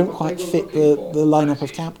don't quite fit the lineup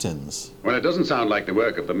of captains. Well, it doesn't sound like the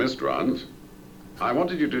work of the Mistrons. I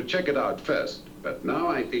wanted you to check it out first, but now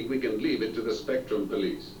I think we can leave it to the Spectrum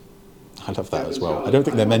Police. I love that as well. I don't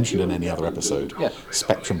think they're mentioned in any other episode. Yeah.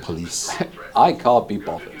 Spectrum Police. I can't be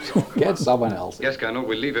bothered. Get someone else. Yes, Colonel,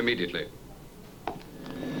 we'll leave immediately.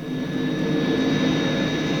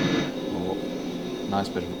 Nice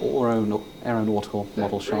bit of aeronautical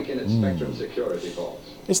model shot.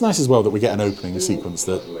 It's nice as well that we get an opening sequence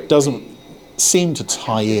that doesn't seem to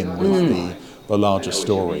tie in with the larger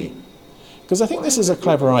story. Because I think this is a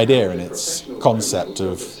clever idea in its concept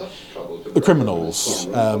of the criminals.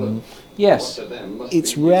 Yes.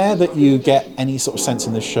 It's rare that you get any sort of sense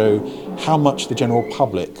in this show how much the general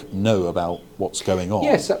public know about what's going on.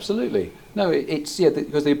 Yes, absolutely. No, it's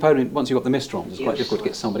because the opponent, once you've got the Mistrons, it's quite difficult to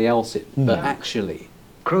get somebody else in. But actually...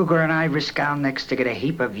 Kruger and I risked down next to get a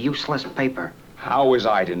heap of useless paper. How was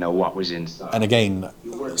I to know what was inside? And again,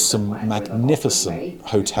 some magnificent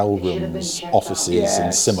hotel rooms, offices,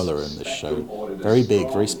 and similar in this show. Very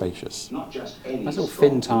big, very spacious. Nice little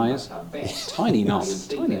fin ties. Tiny knot.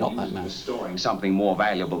 Tiny knot, that man. Storing something more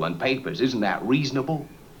valuable than papers. Isn't that reasonable?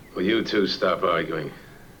 Will you two stop arguing?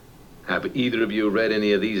 Have either of you read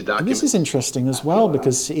any of these And documents? this is interesting as well,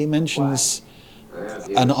 because he mentions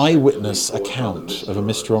an eyewitness account of a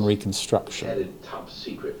Mistron reconstruction,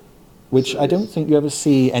 which I don't think you ever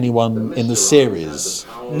see anyone in the series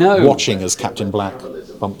watching as Captain Black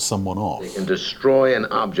bumps someone off. They can destroy an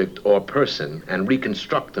object or person and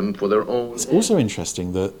reconstruct them for their own... It's also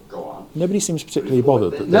interesting that nobody seems particularly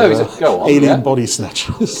bothered that No, there are alien body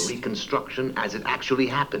snatchers. Reconstruction as it actually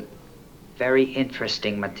happened. Very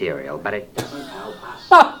interesting material, but it doesn't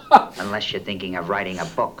help us. Unless you're thinking of writing a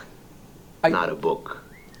book. Not a book.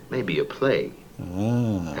 Maybe a play.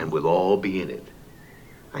 And we'll all be in it.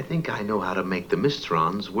 I think I know how to make the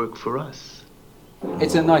Mistrons work for us.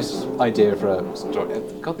 It's a nice idea for a story.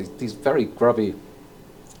 God, these very grubby...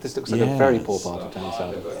 This looks like a very poor part of town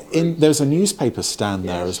south. There's a newspaper stand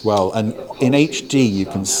there as well, and in HD you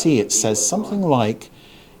can see it says something like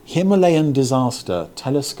Himalayan disaster,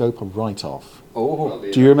 telescope write-off. Oh.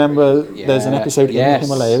 Do you remember there's an episode in the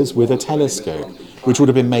Himalayas with a telescope, which would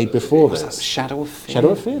have been made before this? Shadow of Fear. Shadow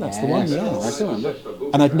of Fear, that's the one, yes.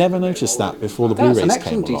 And I'd never noticed that before the Blu-rays came That's an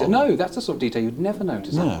excellent detail. along. No, that's the sort of detail you'd never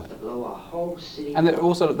notice. No. And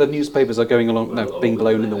also the newspapers are going along, being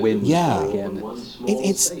blown in the wind. Yeah. Again.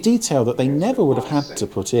 It's detail that they never would have had to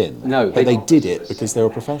put in. No. But they did it because they were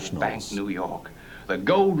professionals. Bank, New York. The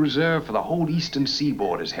gold reserve for the whole eastern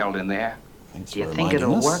seaboard is held in there. Thanks Do you think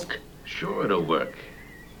it'll work? Sure it'll work.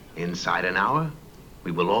 Inside an hour,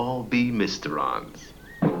 we will all be Mistrons.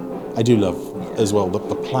 I do love, as well,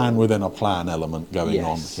 the plan within a plan element going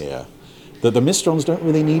on here. That the Mistrons don't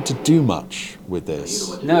really need to do much with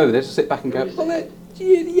this. No, they just sit back and go, well,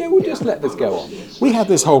 we'll just let this go on. We had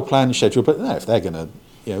this whole plan schedule, but no, if they're going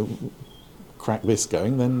to, crack this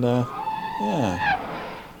going, then, yeah.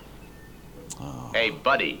 Hey,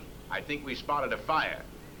 buddy, I think we spotted a fire.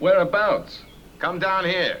 Whereabouts? Come down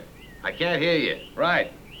here. I can't hear you.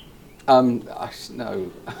 Right.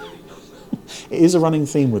 No. It is a running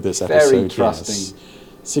theme with this episode. Very trusting. Yes.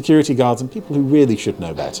 Security guards and people who really should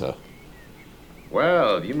know better.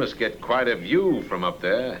 Well, you must get quite a view from up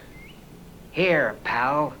there. Here,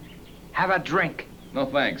 pal. Have a drink. No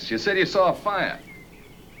thanks. You said you saw a fire.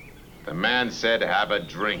 The man said have a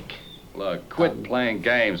drink. Look, quit playing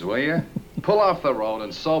games, will you? Pull off the road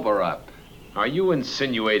and sober up. Are you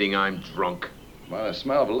insinuating I'm drunk? Well, the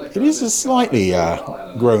smell of liquor. It is a slightly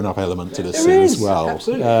grown-up element to this scene as well.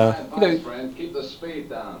 Absolutely. Friend, keep the speed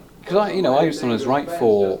down. Because I used to sometimes write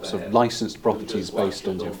for sort of licensed properties based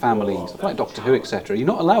on family, stuff like Doctor Who, etc. You're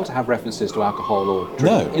not allowed to have references to alcohol or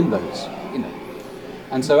drink in those,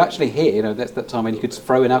 And so actually here, that's that time when you could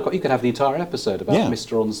throw in alcohol. You could have the entire episode about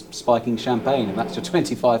Mr. On's spiking champagne, and that's your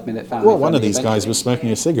 25-minute family. Well, one of these guys was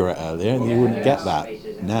smoking a cigarette earlier, and you wouldn't get that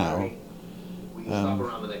now.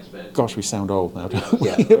 Gosh, we sound old now, don't we?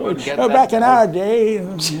 Back in our day.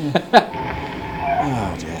 Oh,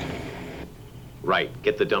 dear. Right,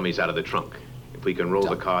 get the dummies out of the trunk. If we can roll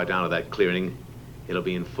the car down to that clearing, it'll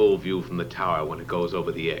be in full view from the tower when it goes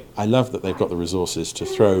over the edge. I love that they've got the resources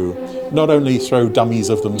to not only throw dummies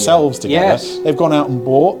of themselves together, they've gone out and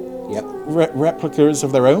bought replicas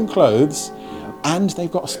of their own clothes, and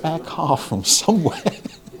they've got a spare car from somewhere.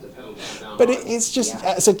 But it's just,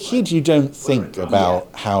 as a kid, you don't think about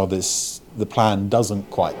how the plan doesn't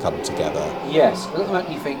quite come together. Yes, at the moment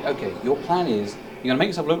you think, okay, your plan is, you're going to make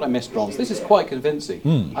yourself look like Mr. Ons. This is quite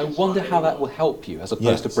convincing. I wonder how that will help you, as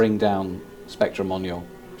opposed to bring down Spectrum on your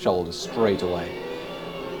shoulders straight away.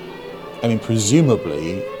 I mean,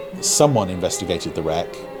 presumably, someone investigated the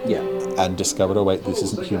wreck and discovered, oh wait, this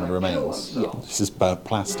isn't human remains. This is burnt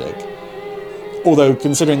plastic. Although,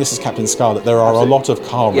 considering this is Captain Scarlet, there are a lot of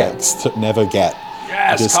car wrecks that never get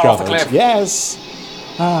discovered. Car off the cliff. Yes.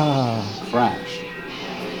 Crash.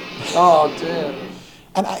 Oh dear.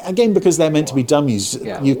 And again, because they're meant to be dummies,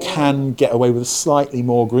 you can get away with a slightly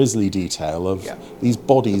more grisly detail of these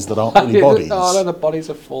bodies that aren't really bodies. Oh no, the bodies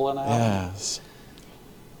have fallen out. Yes.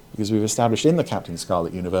 Because we've established in the Captain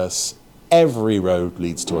Scarlet universe, every road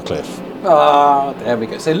leads to a cliff. There we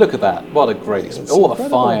go. So look at that. What a great experience. All the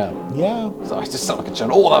fire. Yeah. So I just sound like a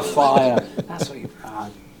channel. All the fire. That's what you've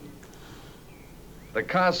The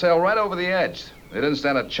car sailed right over the edge. They didn't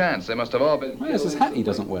stand a chance. They must have all been... Where's his hat he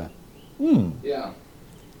doesn't wear? Yeah.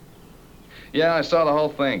 Yeah, I saw the whole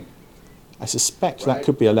thing. I suspect that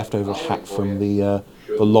could be a leftover hat from the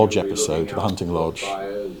Lodge episode, the Hunting Lodge.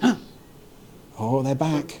 Oh, they're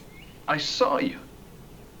back. I saw you.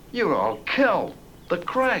 You were all killed. The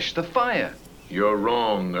crash, the fire. You're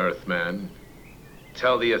wrong, Earthman.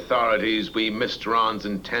 Tell the authorities we Mysterons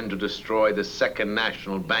intend to destroy the Second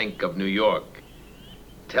National Bank of New York.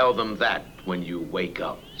 Tell them that when you wake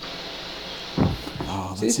up.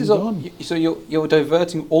 Oh, so this is so you're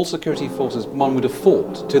diverting all security forces one would have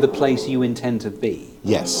thought to the place you intend to be.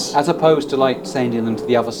 Yes. As opposed to like sending them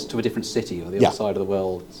to a different city or the other side of the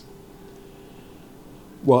world.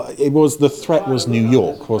 Well, the threat was New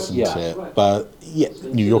York, wasn't it? But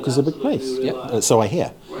New York is a big place. So I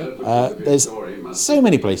hear. There's so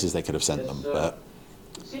many places they could have sent them, but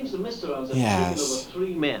it seems the Mysterons have taken over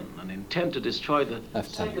 3 men and intend to destroy the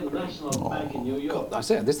Second National Bank in New York. God,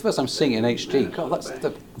 this is the first time seeing it in HD. God, that's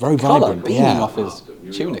the very colour vibrant, beaming off his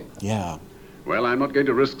tunic. Yeah. Well, I'm not going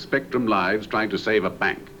to risk Spectrum lives trying to save a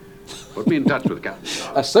bank. Put me in touch with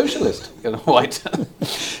Captain. A socialist in white.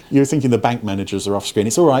 You're thinking the bank managers are off screen.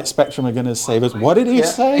 It's all right, Spectrum are going to save us. What did he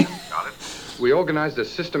say? We organised a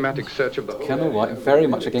systematic search of the whole Colonel White, very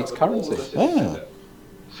much against currency. Yeah.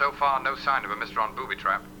 So far, no sign of a Mysteron booby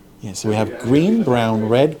trap. Yeah, so we have green, brown,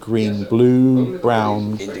 red, green, blue,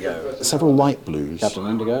 brown, indigo. Several light blues. Captain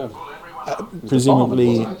Indigo.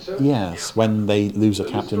 Presumably, yes, when they lose a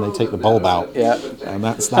captain, they take the bulb out. Yeah. And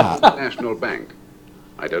that's that. National Bank.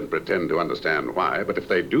 I don't pretend to understand why, but if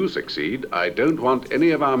they do succeed, I don't want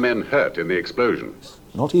any of our men hurt in the explosion.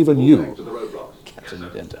 Not even you. Captain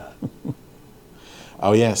Magenta.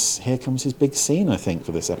 Oh yes, here comes his big scene, I think,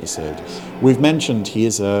 for this episode. We've mentioned he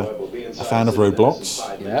is a fan of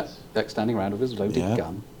roadblocks. Yeah, Dex standing around with his loaded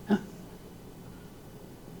gun.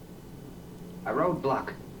 A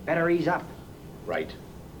roadblock. Better ease up. Right.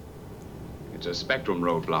 It's a Spectrum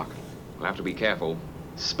roadblock. We'll have to be careful.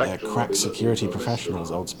 They're crack security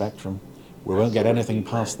professionals, old Spectrum. We won't get anything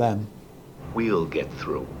past them. We'll get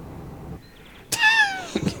through.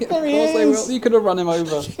 There he They will. is. You could have run him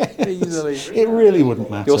over easily. It really wouldn't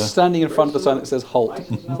matter. You're standing in front of the sign that says halt,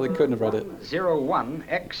 so they couldn't have read it.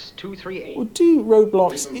 01X238. Well, do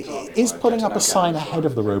roadblocks, is putting up a sign ahead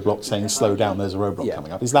of the roadblock saying slow down, there's a roadblock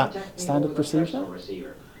coming up, is that standard procedure?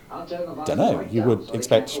 Don't know. You would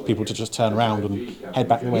expect people to just turn around and head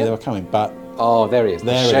back the way they were coming, but... Oh, there he is.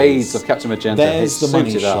 The shades of Captain Magenta. There's the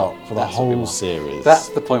money suited shot up. for the whole series. That's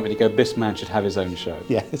the point when you go, this man should have his own show.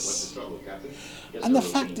 Yes. And the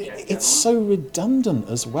fact it's so redundant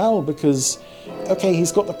as well, because, okay,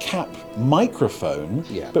 he's got the Cap microphone,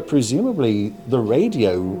 but presumably the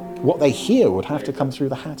radio, what they hear would have to come through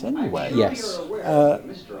the hat anyway. Yes.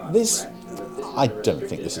 I don't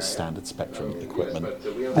think this is standard Spectrum equipment.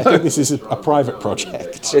 I think this is a private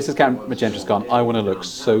project. This is Captain Magenta's gone, I want to look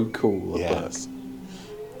so cool. Yes.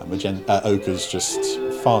 And Ochre's just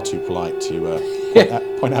far too polite to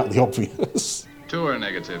point out the obvious. 2 are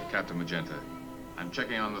negative, Captain Magenta. I'm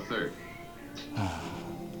checking on the 3rd.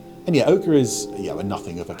 And yeah, Ochre is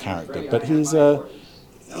nothing of a character, but he's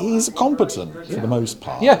competent for the most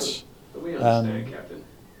part. Yes.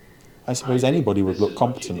 I suppose anybody would look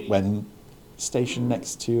competent when stationed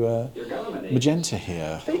next to Magenta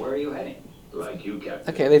here. Where are you heading? Like you,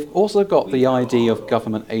 Captain. Okay, they've also got the ID of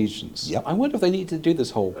government agents. Yep. I wonder if they need to do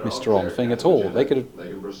this whole Mr. On thing at all. They could have... They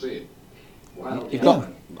can proceed. You've got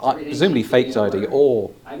presumably faked ID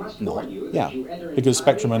or not. Yeah, because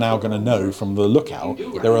Spectrum are now going to know from the lookout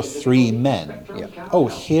there are 3 men. Yeah. Oh,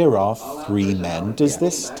 here are 3 men. Does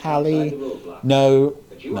this tally? No,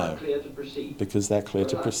 because they're clear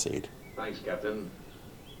to proceed. Thanks, Captain.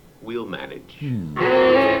 We'll manage. I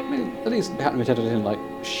mean, at least Captain Magenta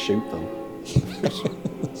didn't shoot them.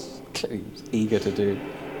 Clearly he was eager to do.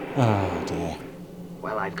 Oh dear.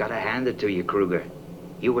 Well, I've got to hand it to you, Kruger.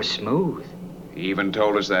 You were smooth. He even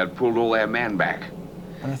told us they had pulled all their men back.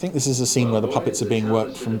 And I think this is a scene where the puppets are being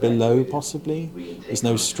worked from below, possibly. There's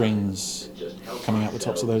no strings coming out the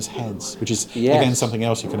tops of those heads, which is, again, something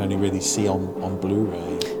else you can only really see on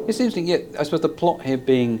Blu-ray. It's interesting, I suppose the plot here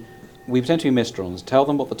being, we pretend to be Mysterons, tell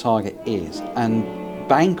them what the target is, and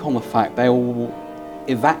bank on the fact they will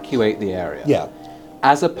evacuate the area. Yeah.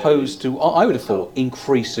 As opposed to, I would have thought,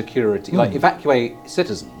 increase security, like evacuate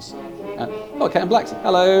citizens. Captain Black's.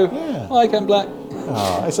 Hello. Yeah. Hi, Captain Black.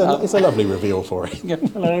 Oh, it's a lovely reveal for it. Yeah.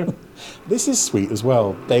 Hello. This is sweet as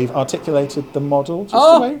well. They've articulated the model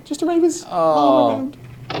just to wave his arm around.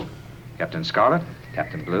 Captain Scarlet,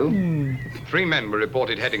 Captain Blue. 3 men were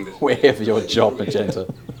reported heading this way. We're here for your job, Magenta.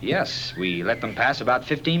 Yes, we let them pass about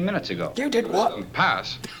 15 minutes ago. You did what?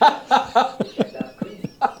 Pass?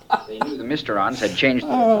 They knew the Mysterons had changed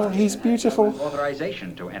Oh, he's beautiful.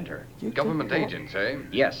 authorization to enter. Government agents, eh?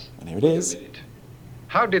 Yes. And here it is.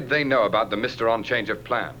 How did they know about the Mysteron change of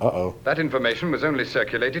plan? Uh-oh. That information was only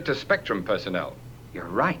circulated to Spectrum personnel. You're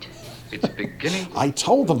right. It's beginning... I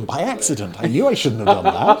told them by accident. I knew I shouldn't have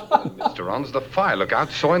done that. Mysterons the fire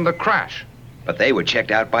lookout saw in the crash. But they were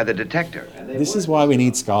checked out by the detector. This is why we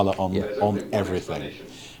need Scarlet on everything.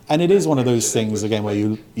 And it is one of those things, again, where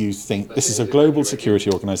you think this is a global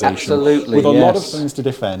security organisation with a lot of things to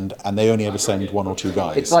defend, and they only ever send 1 or 2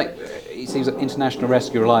 guys. It's like, it seems that international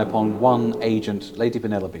rescue rely upon one agent, Lady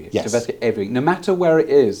Penelope, to investigate everything, no matter where it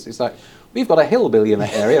is. It's like, we've got a hillbilly in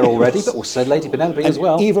that area already, but we'll send Lady Penelope as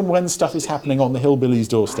well. Even when stuff is happening on the hillbilly's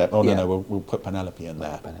doorstep, we'll put Penelope in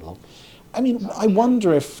there. I mean, I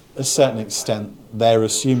wonder if, to a certain extent, they're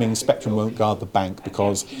assuming Spectrum won't guard the bank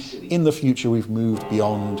because in the future we've moved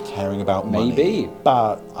beyond caring about money. Maybe.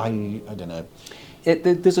 But I don't know.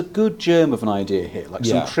 There's a good germ of an idea here. Like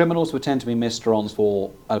some criminals pretend to be Mysterons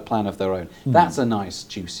for a plan of their own. That's a nice,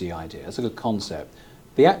 juicy idea. That's a good concept.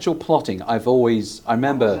 The actual plotting, I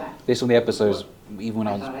remember this on the episodes, even when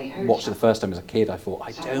I watched it the first time as a kid, I thought,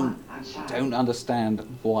 I don't understand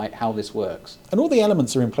how this works. And all the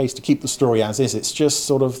elements are in place to keep the story as is. It's just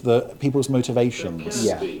sort of the people's motivations.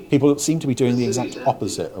 Yeah. People seem to be doing the exact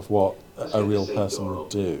opposite of what a real person would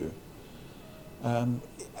do.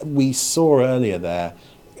 We saw earlier there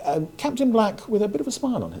Captain Black with a bit of a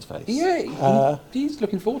smile on his face. Yeah, he's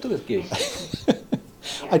looking forward to this gig.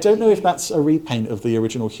 I don't know if that's a repaint of the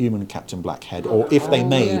original human Captain Black head, or if they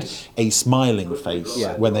made a smiling face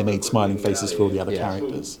when they made smiling faces for all the other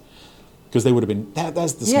characters. Because they would have been...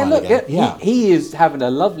 There's the smile again. He is having a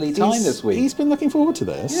lovely time this week. He's been looking forward to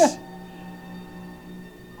this. Yeah.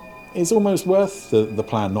 It's almost worth the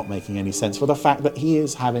plan not making any sense for the fact that he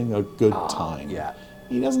is having a good time. Yeah.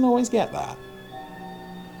 He doesn't always get that.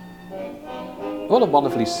 What a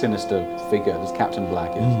wonderfully sinister figure this Captain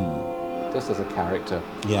Black is. Just as a character.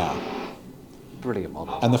 Yeah. brilliant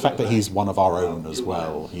model. And the fact that he's one of our own as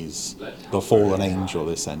well. He's the fallen angel,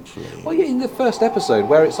 essentially. Well, yeah, in the first episode,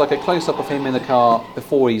 where it's like a close-up of him in the car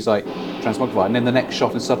before he's like transmogrified, and then the next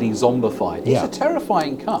shot is suddenly zombified. It's a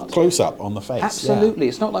terrifying cut. Close-up on the face. Absolutely.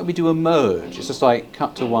 It's not like we do a merge. It's just like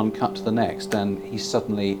cut to one, cut to the next, and he's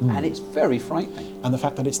suddenly... And it's very frightening. And the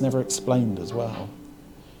fact that it's never explained as well.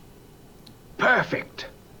 Perfect.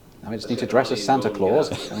 Now we just need to dress as Santa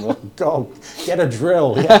Claus. And we'll... God, get a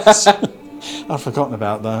drill, yes. I'd forgotten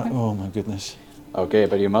about that. Oh, my goodness. Okay,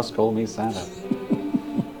 but you must call me Santa.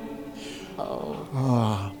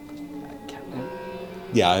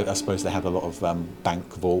 Yeah, I suppose they had a lot of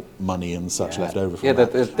bank vault money and such left over from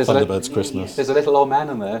there's Thunderbirds Christmas. There's a little old man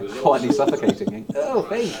in there quietly suffocating. Oh,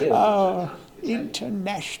 thank you. Oh,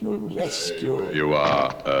 international rescue. You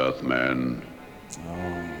are Earthmen.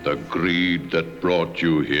 The greed that brought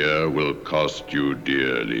you here will cost you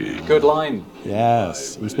dearly. Good line.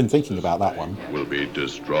 Yes, he's been thinking about that one. Will be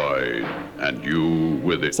destroyed, and you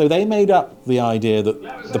with it. So they made up the idea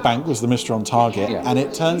that the bank was the Mistron target, and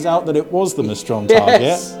it turns out that it was the Mistron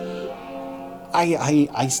target.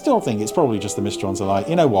 I still think it's probably just the Mistrons are like,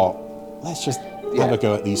 you know what, let's just have a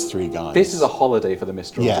go at these three guys. This is a holiday for the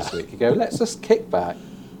Mistrons this week. You go, let's just kick back.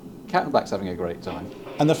 Captain Black's having a great time.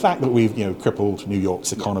 And the fact that we've crippled New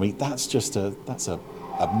York's economy, that's a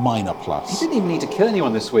minor plus. He didn't even need to kill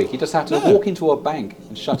anyone this week. He just had to walk into a bank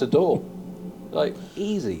and shut a door. Like,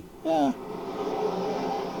 easy. Yeah.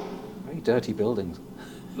 Very dirty buildings.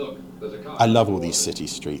 Look, there's a car. I love all these city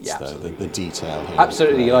streets, though. The detail here.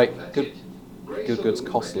 Absolutely. Like, good goods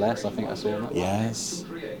cost less. I think I saw that. Yes.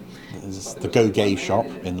 There's the Go Gay shop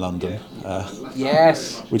in London.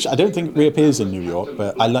 Yes. Which I don't think reappears in New York,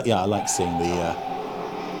 but I like seeing the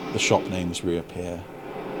shop names reappear.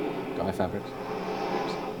 Guy Fabrics.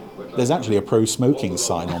 There's actually a pro-smoking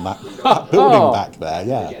sign on that building back there,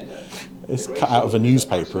 yeah. It's cut out of a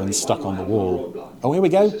newspaper and stuck on the wall. Oh, here we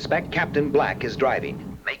go. Suspect Captain Black is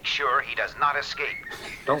driving. Make sure he does not escape.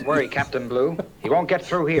 Don't worry, Captain Blue. He won't get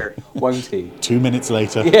through here. Won't he? 2 minutes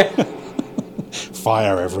later. Yeah.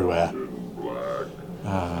 Fire everywhere.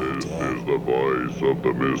 This is the voice of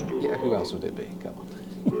the mist. Yeah, who else would it be? Come on.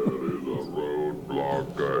 There is a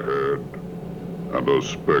roadblock ahead. And a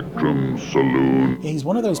Spectrum saloon. He's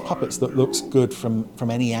one of those puppets that looks good from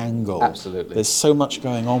any angle. Absolutely. There's so much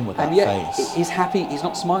going on with that face. He's happy. He's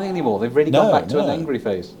not smiling anymore. They've really gone back to an angry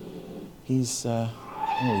face. He's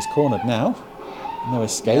cornered now. No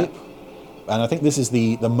escape. And I think this is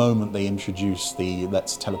the moment they introduce the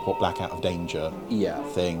let's teleport Black out of danger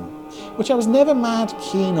thing, which I was never mad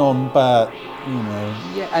keen on, but,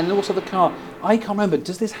 Yeah, and also the car. I can't remember.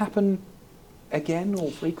 Does this happen again or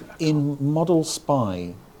frequently? In Model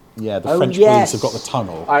Spy, the French police have got the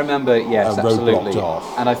tunnel. I remember, yes, absolutely. Roadblocked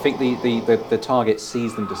off. And I think the target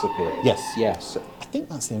sees them disappear. Yes. I think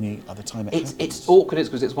that's the only other time it happens. It's awkward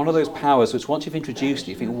because it's one of those powers which once you've introduced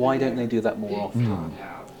it, you think, why don't they do that more often?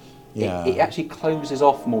 Yeah. It actually closes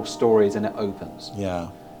off more stories than it opens. Yeah.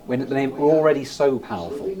 When they're already so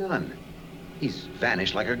powerful. None. He's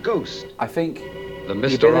vanished like a ghost. I think the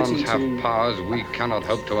Mysterons have powers we cannot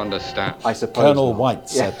hope to understand. I suppose Colonel White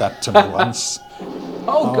said that to me once.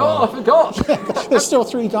 Oh God, I forgot. There's still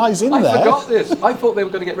three guys in there. I forgot this. I thought they were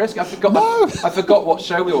going to get rescued. I forgot what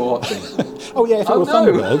show we were watching. Oh yeah, if it were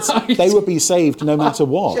Thunderbirds, they would be saved no matter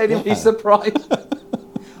what. Genuinely surprised.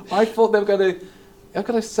 I thought they were going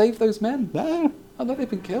to save those men. No. I know they've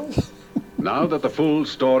been killed. Now that the full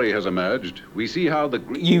story has emerged, we see how the...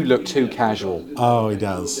 You look too casual. Oh, he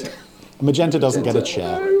does. Magenta doesn't get a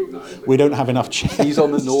chair. We don't have enough chairs. He's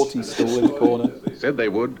on the naughty stool in the corner. They said they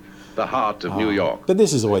would. The heart of New York. But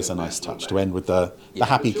this is always a nice touch to end with the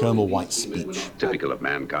happy Colonel White speech. Typical of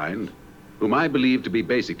mankind, whom I believe to be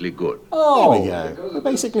basically good. Oh, there we go. We're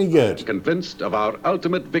basically good. Convinced of our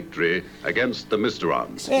ultimate victory against the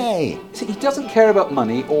Mysterons. Hey! See, he doesn't care about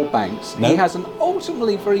money or banks. No. He has an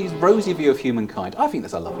ultimately very rosy view of humankind. I think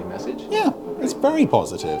that's a lovely message. Yeah, it's very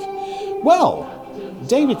positive. Well,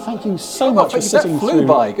 David, thank you so much for sitting through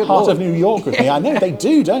Heart of New York with me. I know they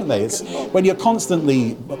do, don't they? It's when you're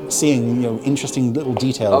constantly seeing interesting little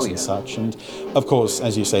details and such. And of course,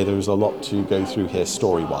 as you say, there's a lot to go through here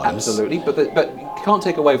story-wise. Absolutely, but you can't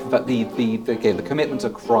take away from that the commitment to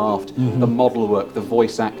craft, the model work, the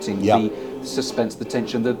voice acting, the suspense, the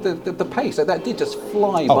tension, the pace. That did just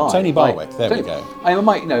fly by. Tony Barwick, there we go. I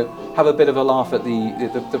might have a bit of a laugh at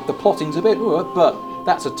the plotting's a bit, but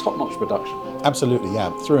that's a top-notch production. Absolutely,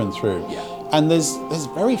 yeah, through and through. Yeah. And there's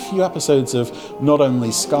very few episodes of not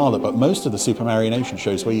only Scarlet, but most of the Super Marionation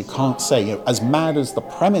shows where you can't say, as mad as the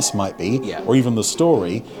premise might be, or even the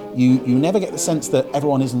story, you never get the sense that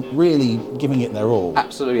everyone isn't really giving it their all.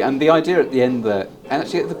 Absolutely, and the idea at the end there, and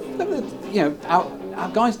actually, our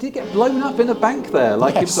guys did get blown up in a bank there.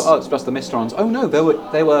 Like, people thought, it's just the Mysterons. Oh no,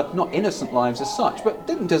 they were not innocent lives as such, but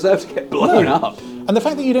didn't deserve to get blown up. And the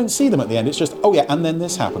fact that you don't see them at the end, it's just, and then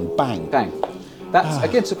this happened, bang. Bang. That's,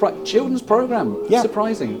 again, children's programme.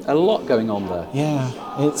 Surprising. A lot going on there. Yeah,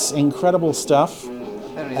 it's incredible stuff.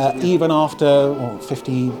 Even after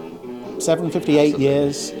 57, 58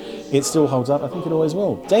 years, it still holds up. I think it always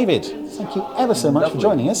will. David, thank you ever so much for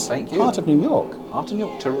joining us. Thank you. Heart of New York. Heart of New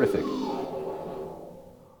York, terrific.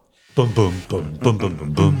 Boom, boom, boom, boom, boom,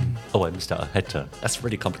 boom, boom. Oh, I missed out a head turn. That's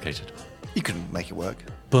really complicated. You couldn't make it work.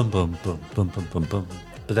 Boom, boom, boom, boom, boom, boom, boom.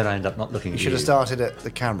 But then I end up not looking at you. You should have started at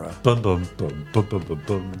the camera. Boom, boom, boom, boom, boom, boom,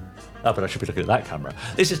 boom. Oh, but I should be looking at that camera.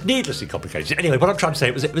 This is needlessly complicated. Anyway, what I'm trying to say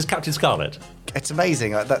it was Captain Scarlet. It's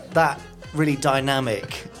amazing that really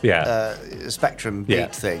dynamic spectrum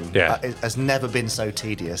beat thing has never been so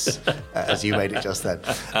tedious as you made it just then.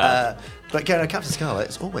 But Captain Scarlet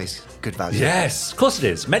is always good value. Yes, of course it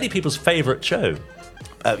is. Many people's favourite show.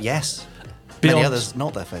 Yes. Beyond... Many others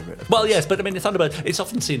not their favourite. Well, yes, but I mean, the Thunderbird, it's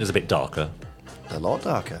often seen as a bit darker. A lot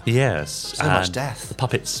darker. Yes. So much death. The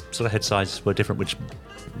puppets' sort of head sizes were different, which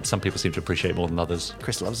some people seem to appreciate more than others.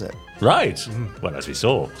 Chris loves it. Right. Well, as we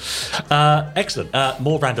saw. Excellent.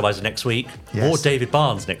 More Randomizer next week. Yes. More David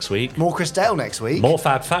Barnes next week. More Chris Dale next week. More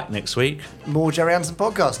Fab Fact next week. More Jerry Anderson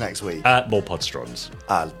podcast next week. More Podstrons.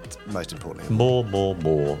 Most importantly.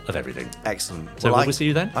 More of everything. Excellent. So will we see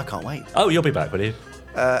you then? I can't wait. Oh, you'll be back, will you?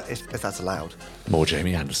 If that's allowed. More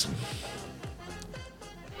Jamie Anderson.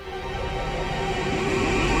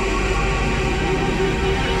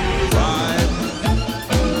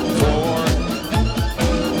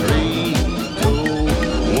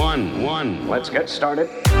 Let's get started.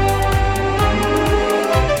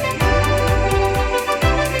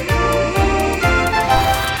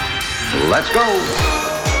 Let's go.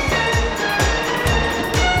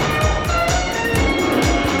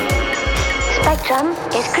 Spectrum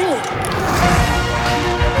is green.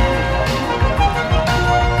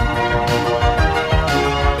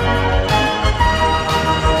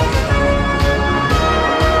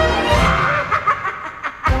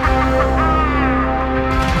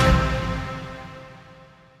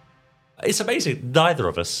 It's amazing. Neither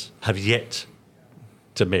of us have yet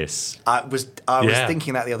to miss. I was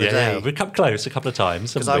thinking that the other day. Yeah. We've come close a couple of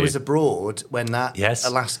times. Because I was abroad when that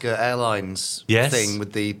Alaska Airlines thing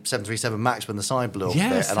with the 737 MAX when the side blew off there.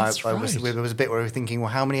 And there was a bit where we were thinking, well,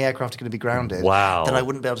 how many aircraft are going to be grounded? Wow. Then I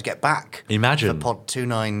wouldn't be able to get back. Imagine. For Pod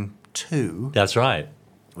 292. That's right.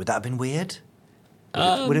 Would that have been weird?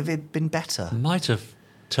 Would it have been better? Might have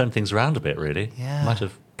turned things around a bit, really. Yeah. Might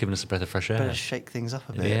have given us a breath of fresh air. Better shake things up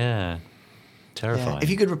a bit. Yeah. Terrifying. Yeah. If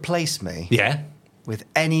you could replace me with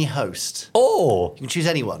any host, you can choose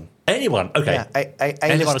anyone. Anyone, okay. Yeah.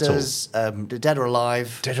 A-listers, dead or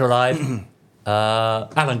alive. Dead or alive.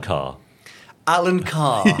 Alan Carr. Alan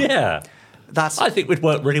Carr. Yeah. I think we'd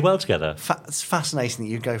work really well together. It's fascinating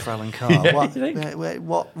that you'd go for Alan Carr. What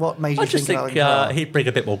made you think of Alan Carr? He'd bring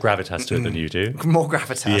a bit more gravitas to it than you do. More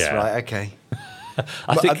gravitas, right, okay.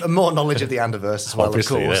 I think more knowledge of the Anderverse as well,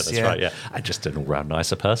 obviously, of course. That's right, yeah. And just an all-round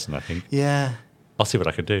nicer person, I think. Yeah. I'll see what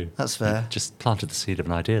I can do. That's fair. Just planted the seed of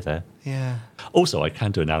an idea there. Yeah. Also, I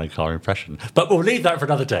can do an Alan Carr impression, but we'll leave that for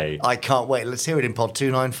another day. I can't wait. Let's hear it in Pod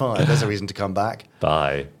 295. There's a reason to come back.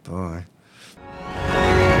 Bye. Bye.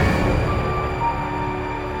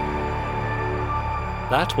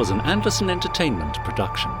 That was an Anderson Entertainment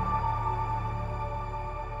production.